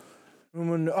early, yeah.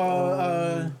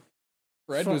 Fred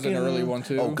was an fucking- early one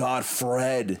too. Oh God,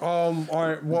 Fred. All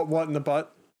right, what in the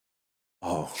butt?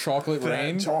 Oh. Chocolate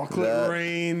Rain. Chocolate That-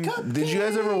 Rain. Did you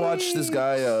guys ever watch this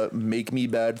guy Make Me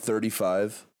Bad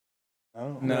 35?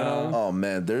 No. Oh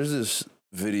man, there's this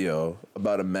video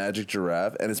about a magic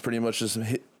giraffe, and it's pretty much just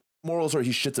moral story.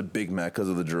 He shits a Big Mac because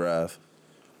of the giraffe.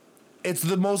 It's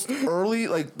the most early,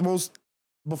 like the most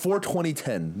before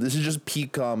 2010. This is just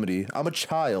peak comedy. I'm a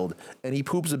child, and he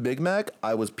poops a Big Mac.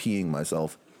 I was peeing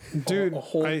myself. Dude, A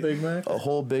whole Big Mac. A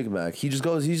whole Big Mac. He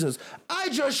says, I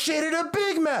just shitted a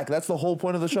Big Mac. That's the whole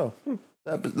point of the show.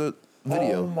 The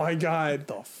video. Oh my god.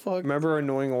 The fuck? Remember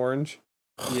Annoying Orange?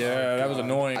 Yeah, that was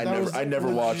annoying. I never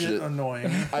watched legit it.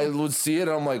 Annoying. I would see it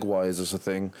and I'm like, why is this a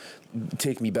thing?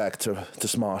 Take me back to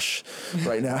Smosh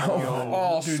right now.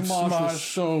 Oh, Dude, Smosh was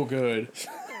Smosh. so good.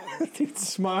 Dude,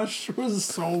 Smosh was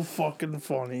so fucking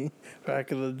funny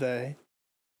back in the day.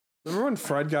 Remember when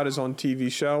Fred got his own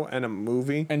TV show and a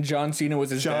movie? And John Cena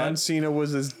was his John dad. Cena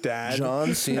was his dad.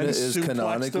 John Cena and is suplexed him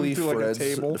canonically through, like, a Fred's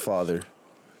table. father.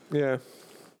 Yeah.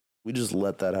 We just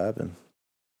let that happen.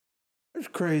 It's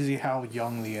crazy how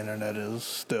young the internet is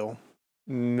still.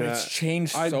 Nah. It's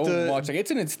changed so much. Like,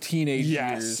 it's in its teenage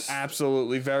Yes, years.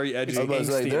 absolutely. Very edgy. I was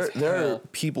like, angsty as there are hell.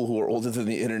 people who are older than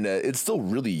the internet. It's still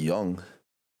really young.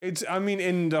 It's, I mean,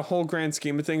 in the whole grand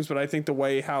scheme of things, but I think the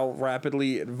way how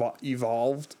rapidly it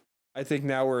evolved, I think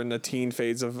now we're in the teen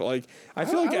phase of, like, I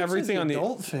feel like would say everything on the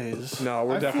adult phase. No,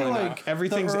 we're definitely feel not. like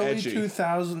Everything's the early edgy.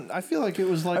 2000. I feel like it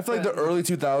was like. I feel like the early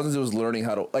 2000s, it was learning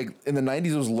how to, like, in the 90s,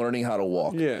 it was learning how to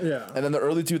walk. Yeah. And then the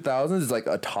early 2000s is like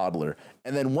a toddler.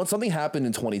 And then once something happened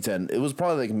in 2010, it was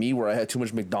probably like me where I had too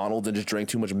much McDonald's and just drank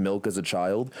too much milk as a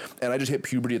child. And I just hit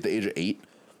puberty at the age of 8.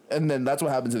 And then that's what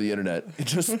happened to the internet. It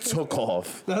just took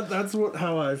off. That's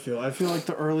how I feel. I feel like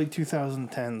the early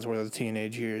 2010s were the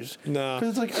teenage years. Nah. Because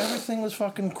it's like everything was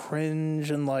fucking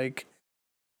cringe and like.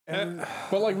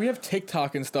 But like we have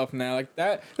TikTok and stuff now. Like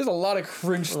that, there's a lot of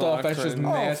cringe lot stuff of that's just cringe.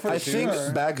 mass. for I think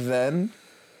sure. back then,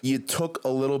 you took a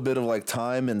little bit of like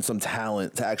time and some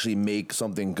talent to actually make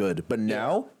something good. But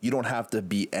now, you don't have to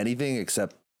be anything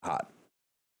except hot.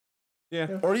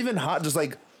 Yeah. Or even hot, just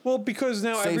like, Well, because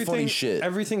now Say funny shit.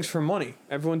 everything's for money.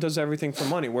 Everyone does everything for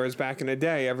money. Whereas back in the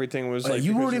day, everything was like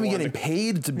you because weren't even wanted getting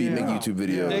paid to make YouTube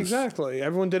videos. Exactly.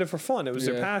 Everyone did it for fun. It was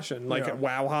their Yeah. passion. Like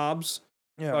Wow Hobbs.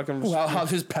 Yeah. Fucking Wow, how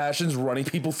his passion's running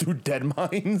people through dead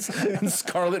mines and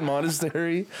Scarlet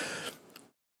Monastery.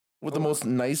 With the most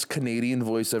nice Canadian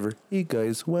voice ever. Hey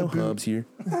guys, Wow Hobbs here.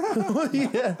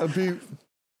 Yeah. A boot.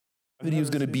 Video's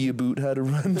gonna be about how to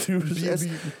run through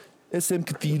SM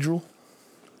Cathedral.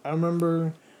 I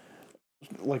remember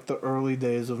like the early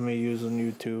days of me using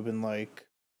YouTube in like,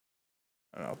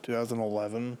 I don't know,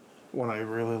 2011 when I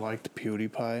really liked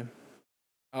PewDiePie.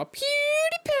 A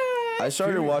PewDiePie. I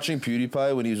started watching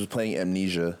PewDiePie when he was playing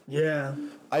Amnesia. Yeah.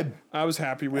 I was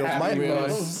happy Wheels. My,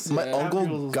 Wheels. my Yeah. uncle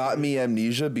Happy Wheels. got me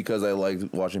Amnesia because I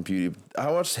liked watching PewDiePie.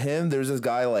 I watched him. There's this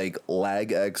guy like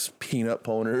Lag X Peanut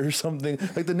Poner or something.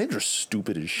 Like the names are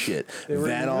stupid as shit. were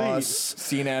Vanoss,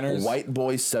 Scene Anners. White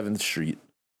Boy 7th Street,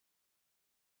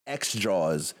 X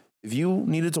Jaws. If you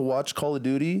needed to watch Call of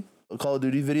Duty, a Call of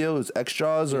Duty video, it was X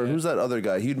Jaws or who's that other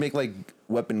guy? He'd make like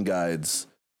weapon guides.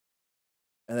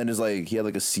 And then he had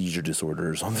like a seizure disorder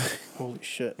or something. Holy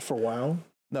shit. For WoW?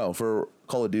 No, for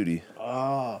Call of Duty. Oh,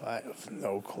 I have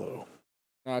no clue.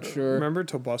 Not sure. Remember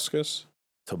Tobuscus?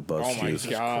 To bust Oh my you. God.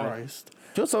 Jesus Christ.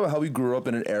 Can you talk about how we grew up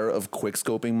in an era of quick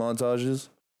scoping montages?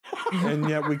 And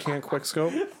yet we can't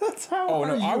quickscope. That's how Oh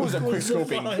no, I was a quick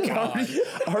scoping god.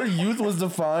 Our youth was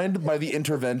defined by the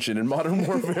intervention in Modern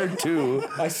Warfare 2.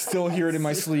 I still hear it in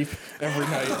my sleep every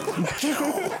night.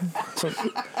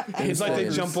 It's like they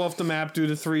jump off the map, do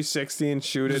the 360 and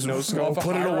shoot it, no scope.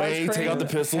 Put it away, take out the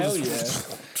Hell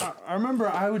pistols. yeah. I remember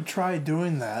I would try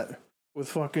doing that with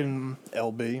fucking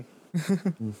LB.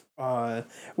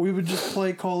 We would just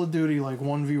play Call of Duty like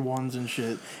 1v1s and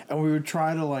shit, and we would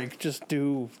try to like just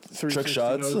do 360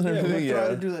 shots and Yeah, we would everything, try yeah.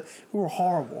 to do that. We were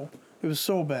horrible. It was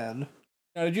so bad.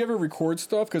 Now, did you ever record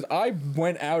stuff? Because I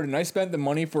went out and I spent the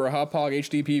money for a Hot Pog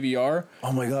HD PVR,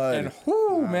 Oh my god. and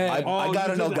whoo man, I got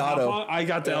you an did the Elgato. Hot- I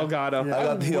got the Elgato. I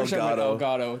got the wish I went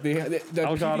Elgato. Elgato. The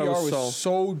Elgato PVR was was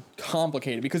so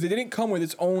complicated because it didn't come with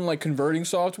its own like converting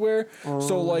software.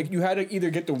 So like you had to either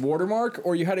get the watermark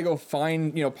or you had to go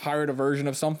find pirate a version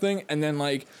of something, and then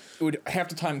like it would half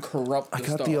the time corrupt. I The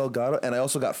got stuff. the Elgato, and I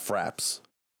also got Fraps.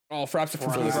 Oh, Fraps for the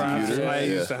the computer. I Yeah.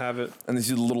 used to have it. And these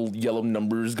little yellow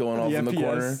numbers going off in the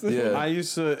corner. FPS. Yeah. I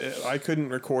used to. I couldn't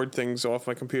record things off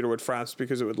my computer with fraps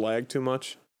because it would lag too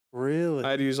much. Really?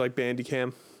 I had to use like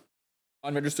Bandicam.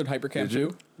 Unregistered Hypercam Did you?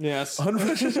 2. Yes.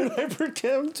 Unregistered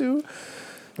Hypercam too.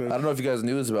 I don't know if you guys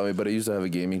knew this about me, but I used to have a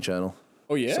gaming channel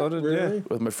Oh yeah. So did Really?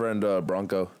 with my friend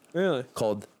Bronco Really?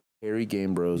 called Harry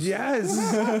Game Bros. Yes.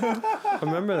 I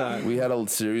remember that. We had a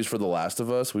series for The Last of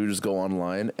Us. We would just go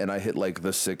online, and I hit like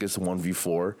the sickest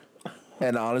 1v4.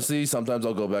 And honestly, sometimes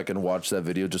I'll go back and watch that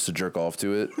video just to jerk off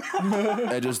to it,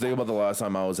 and just think about the last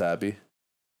time I was happy.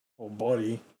 Oh,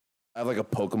 buddy. I have like a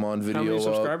Pokemon video. How many up.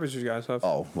 subscribers do you guys have?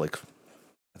 Oh, like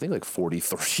I think like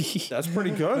 43. That's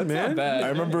pretty good, man. Not bad. I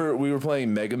remember we were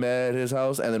playing Mega Man at his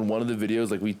house, and then one of the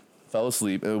videos, like we fell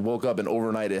asleep and we woke up, and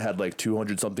overnight it had like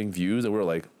 200 something views, and we were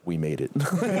like, we made it.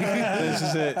 This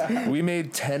is it. We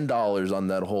made $10 on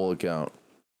that whole account.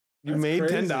 You made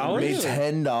crazy. $10. Made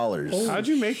 $10. How'd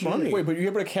you make money? Wait, but you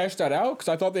able to cash that out? Because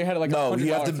I thought they had like No, a $100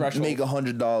 you have to threshold. make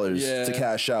 $100 Yeah. to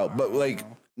cash out. But like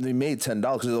they made $10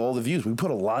 because of all the views. We put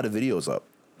a lot of videos up.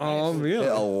 Oh, really?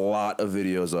 A lot of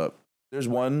videos up. There's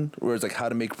one where it's like how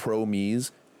to make pro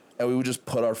me's, and we would just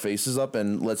put our faces up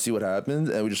and let's see what happens,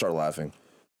 and we just start laughing.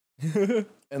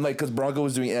 And like, cause Bronco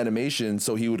was doing animation,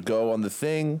 so he would go on the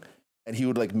thing, and he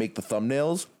would like make the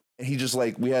thumbnails, and he just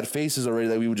like we had faces already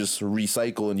that we would just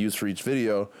recycle and use for each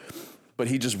video, but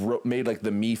he just made like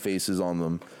the me faces on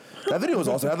them. That video was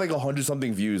also had like 100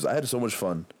 something views. I had so much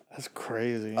fun. That's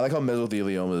crazy. I like how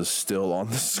mesothelioma is still on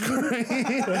the screen,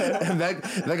 and that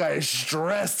guy is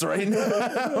stressed right now.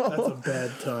 That's a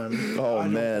bad time. Oh I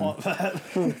man. don't want that.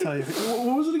 I'll tell you.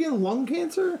 What was it again? Lung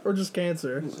cancer or just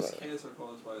cancer? It's just cancer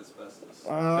caused by asbestos.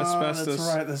 Asbestos.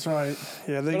 That's right.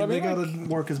 Yeah, they, But I mean, they gotta like,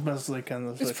 work as best as they can.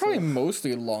 To It's fix probably it.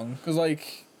 mostly lung, because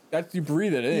like that you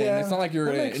breathe it in. Yeah, It's not like you're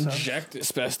that gonna makes sense. inject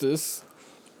asbestos.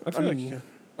 I feel like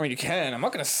I mean, you can. I'm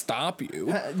not gonna stop you.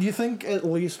 Do you think at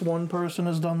least one person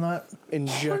has done that?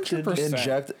 Injected? 100%.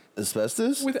 Inject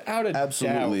asbestos? Without a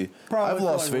Absolutely. doubt. Probably I've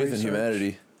lost for, like, faith in research.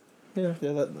 humanity.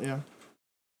 Yeah.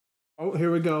 Oh,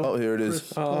 here we go. Oh, here it is.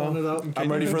 Chris pulling it up.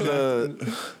 I'm ready for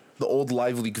the old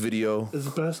live leak video.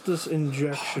 Asbestos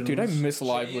injection. Dude, I miss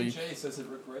Lively. J&J says it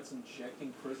regrets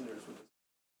injecting prisoners with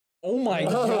Oh my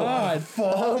god.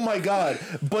 Oh my god.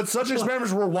 But such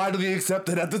experiments were widely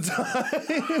accepted at the time.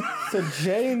 the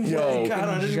J&J. Yo. God,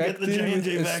 I didn't get the Injected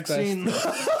J&J vaccine.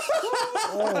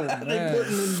 Oh They man. put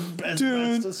in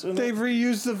Dude, asbestos in they've it.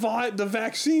 reused the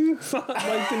vaccine,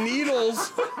 like the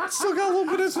needles. Still got a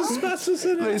little bit of asbestos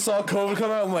in it. They saw COVID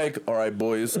come out. I'm like, all right,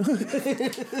 boys.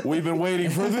 We've been waiting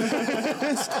for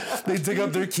this. They dig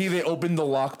up their key. They open the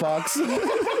lockbox.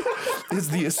 It's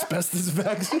the asbestos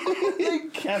vaccine. They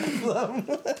kept them.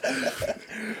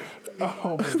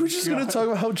 Oh, We're just going to talk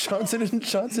about how Johnson &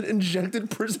 Johnson injected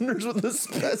prisoners with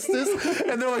asbestos.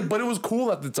 And they're like, but it was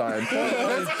cool at the time.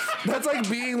 That's like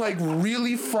being like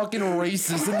really fucking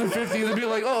racist in the 50s and be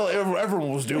like, oh,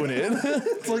 everyone was doing it.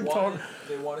 It's like talk.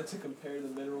 They wanted to compare the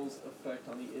mineral's effect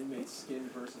on the inmate's skin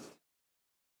versus.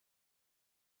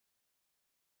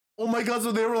 Oh my god,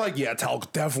 so they were like, yeah,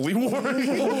 talc definitely works.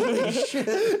 Holy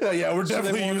shit. Yeah, we're So they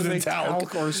definitely wanted to using make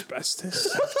talc. or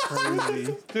asbestos. That's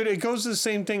crazy. Dude, it goes to the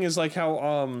same thing as like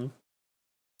how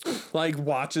like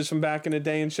watches from back in the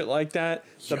day and shit like that.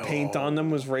 The paint on them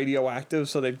was radioactive,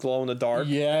 so they'd glow in the dark.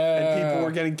 Yeah. And people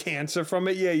were getting cancer from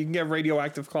it. Yeah, you can get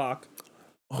radioactive clock.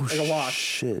 Oh, Like a watch.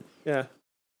 shit. Yeah.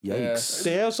 Yikes.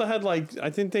 They also had like I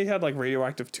think they had like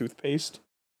radioactive toothpaste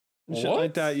and shit What?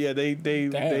 like that. Yeah, they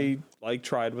Damn. like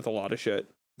tried with a lot of shit.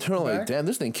 They're like, damn,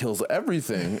 this thing kills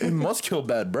everything. It must kill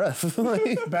bad breath.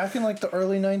 Like, Back in like the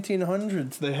early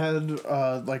 1900s, they had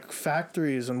like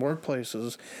factories and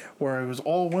workplaces where it was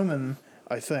all women,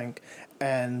 I think,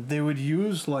 and they would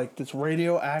use like this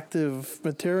radioactive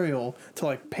material to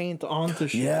like paint onto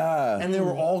shit. yeah. And they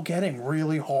were all getting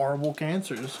really horrible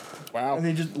cancers. Wow. And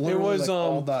they just It literally was like,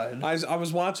 all died. I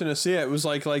was watching this. Yeah, it was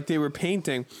like they were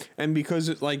painting, and because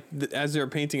it like as they were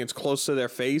painting, it's close to their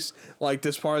face. Like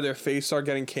this part of their face started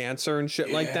getting cancer and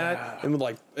shit like that, and would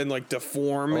like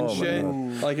deform and Oh my shit.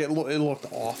 God. Like it looked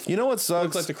awful. You know what It sucks?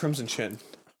 looked like the Crimson Chin.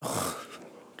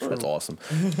 That's awesome.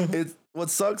 What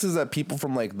sucks is that people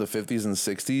from like the 50s and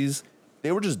 60s,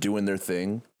 they were just doing their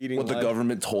thing. Eating what the lead.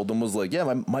 government told them was like, yeah,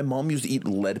 my mom used to eat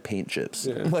lead paint chips.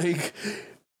 Yeah. Like,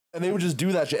 and they would just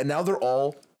do that shit. And now they're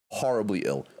all horribly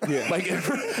ill. Yeah.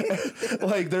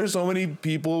 Like there's so many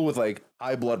people with like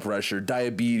high blood pressure,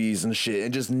 diabetes and shit,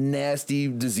 and just nasty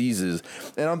diseases.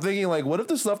 And I'm thinking like, what if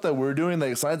the stuff that we're doing,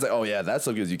 like science, like, oh yeah, that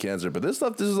stuff gives you cancer, but this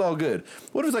is all good.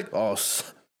 What if it's like, oh,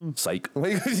 psych.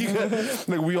 Like,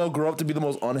 like we all grow up to be the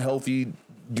most unhealthy,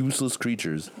 useless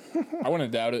creatures. I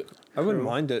wouldn't doubt it. I wouldn't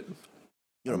mind it.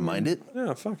 You don't mind it?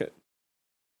 Yeah, fuck it.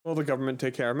 Will the government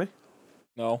take care of me?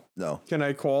 No. No. Can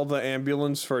I call the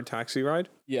ambulance for a taxi ride?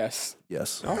 Yes.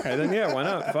 Yes. Okay, then yeah, why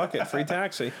not? Fuck it, free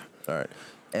taxi. All right.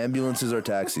 Ambulances are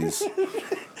taxis.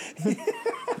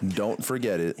 Don't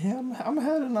forget it. Yeah, I'm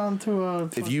heading on to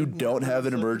If you don't have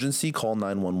an emergency, call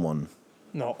 911.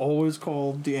 No, always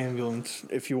call the ambulance.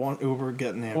 If you want Uber,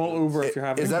 get an ambulance. Well, Uber if you're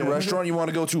having. Is that restaurant you want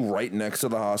to go to right next to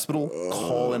the hospital?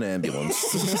 Call an ambulance.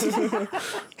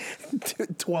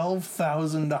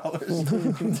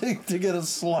 $12,000 to get a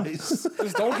slice.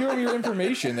 Just don't give them your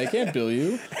information. They can't bill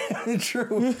you.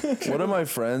 True. One of my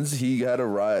friends, he had a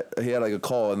ride. He had like a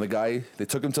call, and the guy, they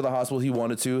took him to the hospital he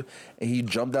wanted to, and he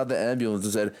jumped out the ambulance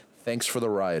and said, "Thanks for the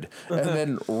ride," and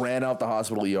then ran out the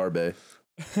hospital ER bay.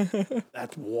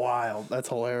 That's wild. That's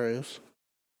hilarious.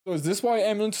 So is this why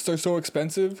ambulances are so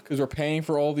expensive? Because we're paying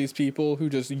for all these people who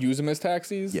just use them as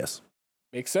taxis? Yes.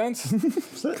 Makes sense.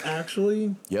 Is that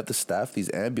actually? You have to staff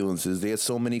these ambulances. They get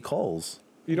so many calls.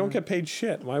 You don't get paid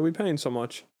shit. Why are we paying so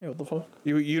much? Yeah, what the fuck?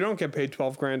 You don't get paid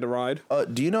 $12,000 a ride.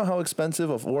 Do you know how expensive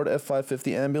a Ford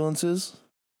F-550 ambulance is?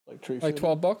 Like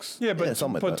 $12? Yeah, but Yeah,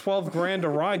 something like that. $12,000 a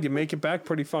ride, you make it back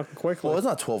pretty fucking quickly. Well, it's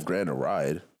not $12,000 a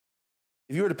ride.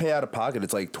 If you were to pay out of pocket,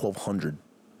 it's like $1,200.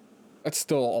 That's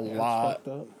still a lot.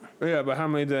 Yeah, but how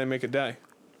many do they make a day?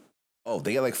 Oh,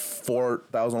 they get like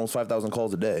 4,000, almost 5,000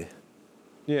 calls a day.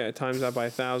 Yeah, times that by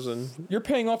 1,000. You're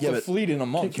paying off the but- fleet in a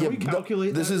month. Can we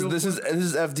calculate This that is real this quick?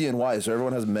 is FDNY, so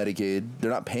everyone has Medicaid.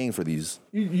 They're not paying for these.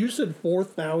 You said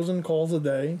 4,000 calls a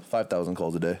day. 5,000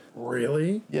 calls a day.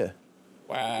 Really? Yeah.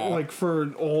 Wow. Like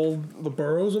for all the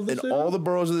boroughs of the In city? all the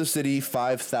boroughs of the city,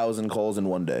 5,000 calls in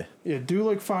one day. Yeah, do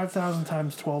like 5,000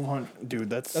 times 1,200. Dude,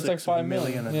 that's like 6 5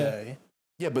 million million, a yeah. day.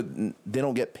 Yeah, but they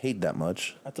don't get paid that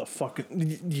much. That's a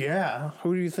fucking... Yeah.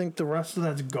 Who do you think the rest of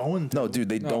that's going to? No, dude,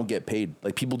 they don't get paid.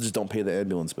 Like, people just don't pay the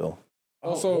ambulance bill.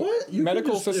 Also, what? You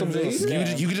medical could just systems evade is a it?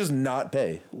 scam. You could just not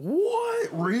pay. What?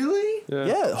 Really?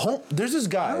 Yeah, there's this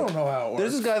guy. I don't know how it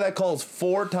There's this works. guy that calls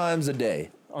 4 times a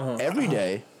day. Every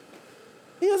day.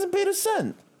 He hasn't paid a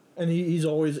cent. And he's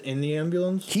always in the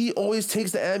ambulance? He always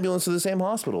takes the ambulance to the same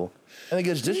hospital. And then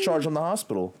gets discharged from the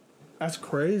hospital. That's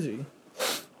crazy.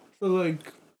 So,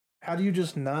 like, how do you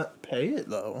just not pay it,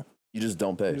 though? You just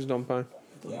don't pay. Just don't pay.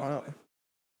 Wow.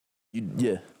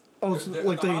 Yeah. Oh, it's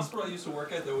like the they... hospital I used to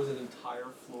work at, there was an entire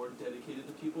floor dedicated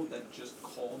to people that just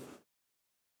called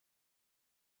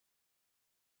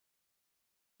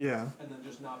Yeah. and then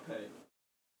just not pay.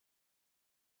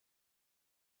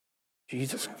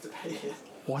 Jesus. Have to pay it.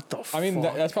 What the fuck? I mean,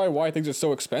 that's probably why things are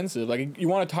so expensive. Like, you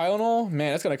want a Tylenol?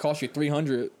 Man, that's going to cost you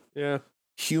 $300. Yeah.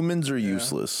 Humans are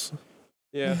useless.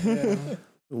 Yeah. Yeah.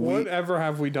 Whatever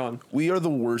have we done? We are the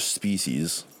worst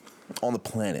species on the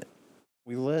planet.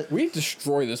 We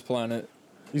destroy this planet.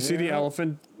 You see the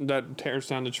elephant that tears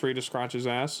down the tree to scratch his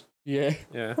ass? Yeah.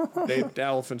 Yeah. The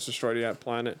elephants destroyed that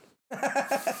planet.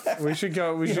 We should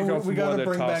go. We should go for we more of gotta their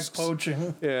bring tusks. back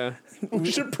poaching. Yeah.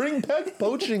 We should bring back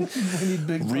poaching. We need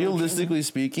big Realistically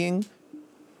speaking,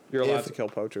 You're allowed If- to kill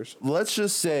poachers let's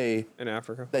just say in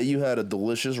Africa. that you had a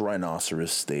delicious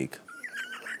rhinoceros steak.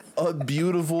 A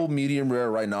beautiful medium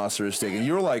rare rhinoceros steak. And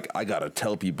you're like, I gotta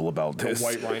tell people about A this.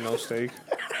 white rhino steak.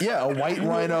 Yeah, a white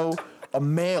rhino, a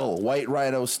male white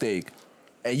rhino steak.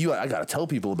 And I gotta tell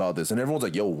people about this. And everyone's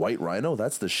like, yo, white rhino?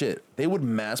 That's the shit. They would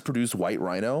mass produce white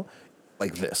rhino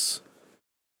like this.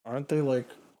 Aren't they like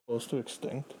close to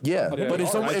extinct? Yeah, think but they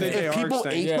if, are. I think if they are people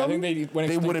extinct. ate Yeah, I them, think they went they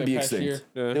extinct wouldn't be like past extinct.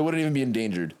 year. Yeah. They wouldn't even be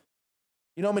endangered.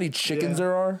 You know how many chickens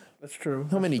there are? That's true.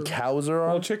 How many cows there are?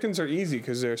 Well, chickens are easy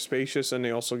because they're spacious and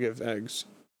they also give eggs.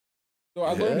 So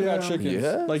I learned about Yeah. chickens.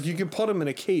 Yeah. Like you can put them in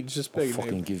a cage this I'll big.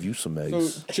 fucking give you some So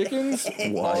eggs. chickens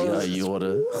Why are, you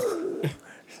oughta?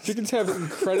 chickens have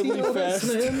incredibly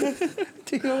fast.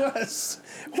 TOS.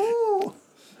 Woo.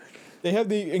 They have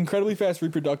the incredibly fast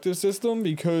reproductive system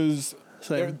because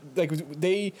they're, like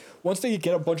once they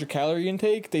get a bunch of calorie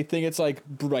intake, they think it's like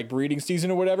breeding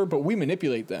season or whatever. But we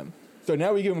manipulate them. So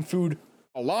now we give them food,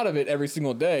 a lot of it every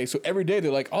single day. So every day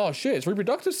they're like, oh shit, it's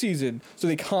reproductive season. So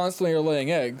they constantly are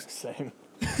laying eggs. Same.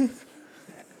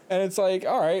 And it's like,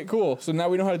 all right, cool. So now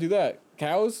we know how to do that.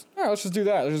 Cows? All right, let's just do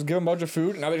that. Let's just give them a bunch of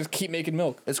food, and now they just keep making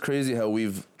milk. It's crazy how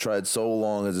we've tried so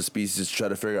long as a species to try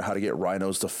to figure out how to get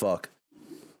rhinos to fuck.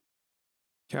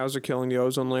 Cows are killing the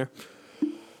ozone layer.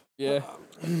 Yeah.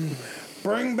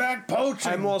 Bring back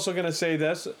poaching. I'm also gonna say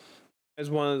this as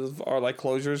one of our like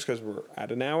closures because we're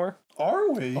at an hour.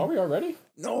 Are we? Are we already?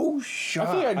 No I shot.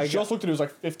 feel like I just looked at it. It was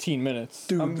like 15 minutes.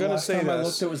 Dude, I'm gonna last say time I this.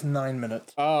 looked, it was 9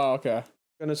 minutes. Oh, okay.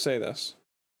 Gonna say this.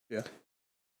 Yeah.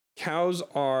 Cows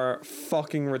are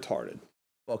fucking retarded.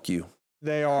 Fuck you.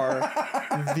 They are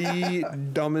the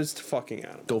dumbest fucking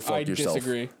animal. Go fuck I yourself.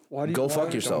 disagree. Why do Go why fuck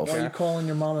don't yourself. Why are care? you calling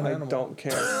your mom an I animal? don't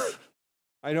care.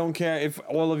 I don't care if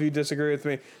all of you disagree with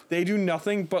me. They do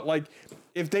nothing but like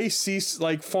if they see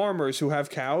like farmers who have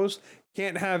cows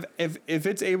can't have if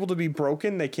it's able to be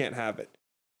broken, they can't have it.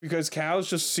 Because cows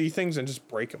just see things and just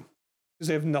break them. Because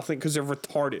they have nothing because they're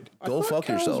retarded. Go I thought fuck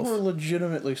cows yourself. were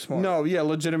legitimately smart. No, yeah,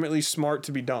 legitimately smart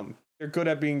to be dumb. They're good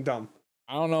at being dumb.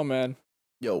 I don't know, man.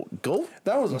 Yo, go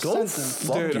That was a go sentence.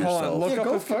 fuck Dude, hold on. yourself. Look Yeah, up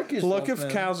go if, fuck yourself, look if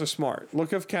man. cows are smart.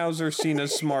 Look if cows are seen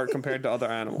as smart compared to other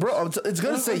animals. Bro, it's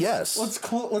gonna say yes.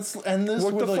 Let's end this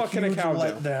What with the a fuck can a huge cow do?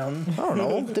 letdown. I don't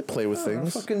know. They play with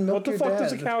things. Fucking milk What the your fuck dad.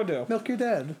 does a cow do? Milk your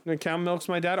dad. A cow milks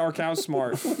my dad. Or cow's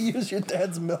smart. Use your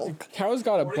dad's milk. Cows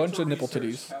got a According bunch to of nipple research,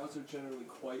 titties. Cows are generally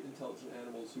quite intelligent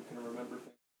animals who can remember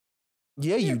things.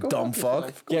 Yeah, you go dumb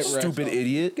fuck fuck. yourself. Get wrecked. Stupid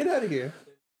idiot. Get out of here.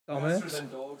 Faster Dumbass. than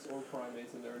dogs or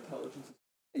primates in their intelligence.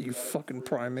 You fucking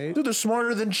primate. Dude, they're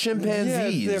smarter than Yeah,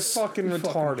 chimpanzees. they're fucking You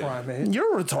fucking retarded. primate.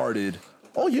 You're retarded.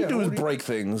 All you Yeah, do what is do you- break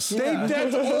things.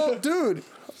 That's all, dude.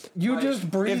 You just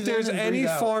breathe If there's in and any breathe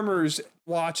out. farmers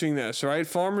watching this, right?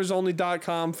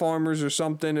 Farmersonly.com farmers or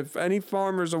something. If any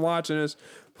farmers are watching this,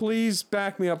 please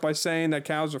back me up by saying that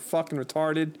cows are fucking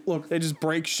retarded. Look. They just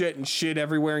break shit and shit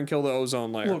everywhere and kill the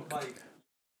ozone layer. Look,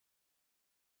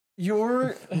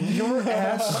 your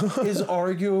ass is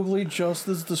arguably just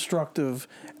as destructive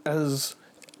as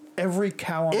every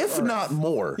cow on If Earth. not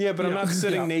more. Yeah, but I'm not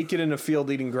sitting Yeah. naked in a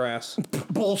field eating grass.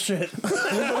 Bullshit.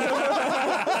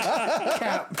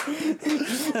 Cap.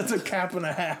 That's a cap and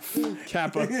a half.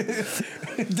 Kappa.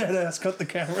 Dead ass. Cut the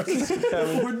camera.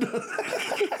 We're done.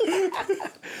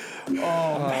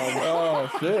 Oh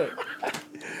shit.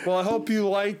 Well, I hope you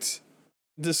liked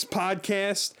this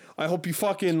podcast. I hope you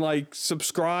fucking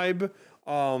subscribe.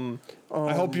 I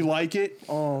hope you like it.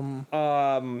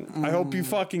 I hope you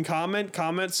fucking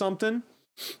comment something.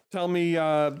 Tell me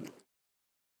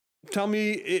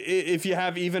if you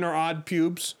have even or odd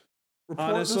pubes. Report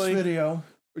Honestly, this video.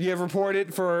 yeah, report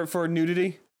it for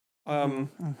nudity,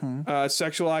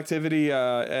 sexual activity,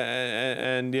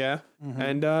 and yeah,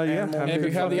 and yeah. Animal- And if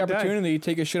you have the fucking day. opportunity,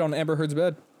 take a shit on Amber Heard's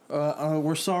bed.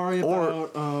 We're sorry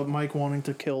about Mike wanting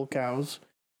to kill cows.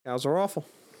 Cows are awful.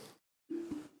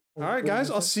 All right, guys,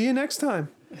 I'll see you next time.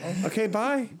 Okay,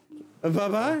 bye. Bye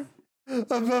bye.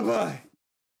 Bye bye.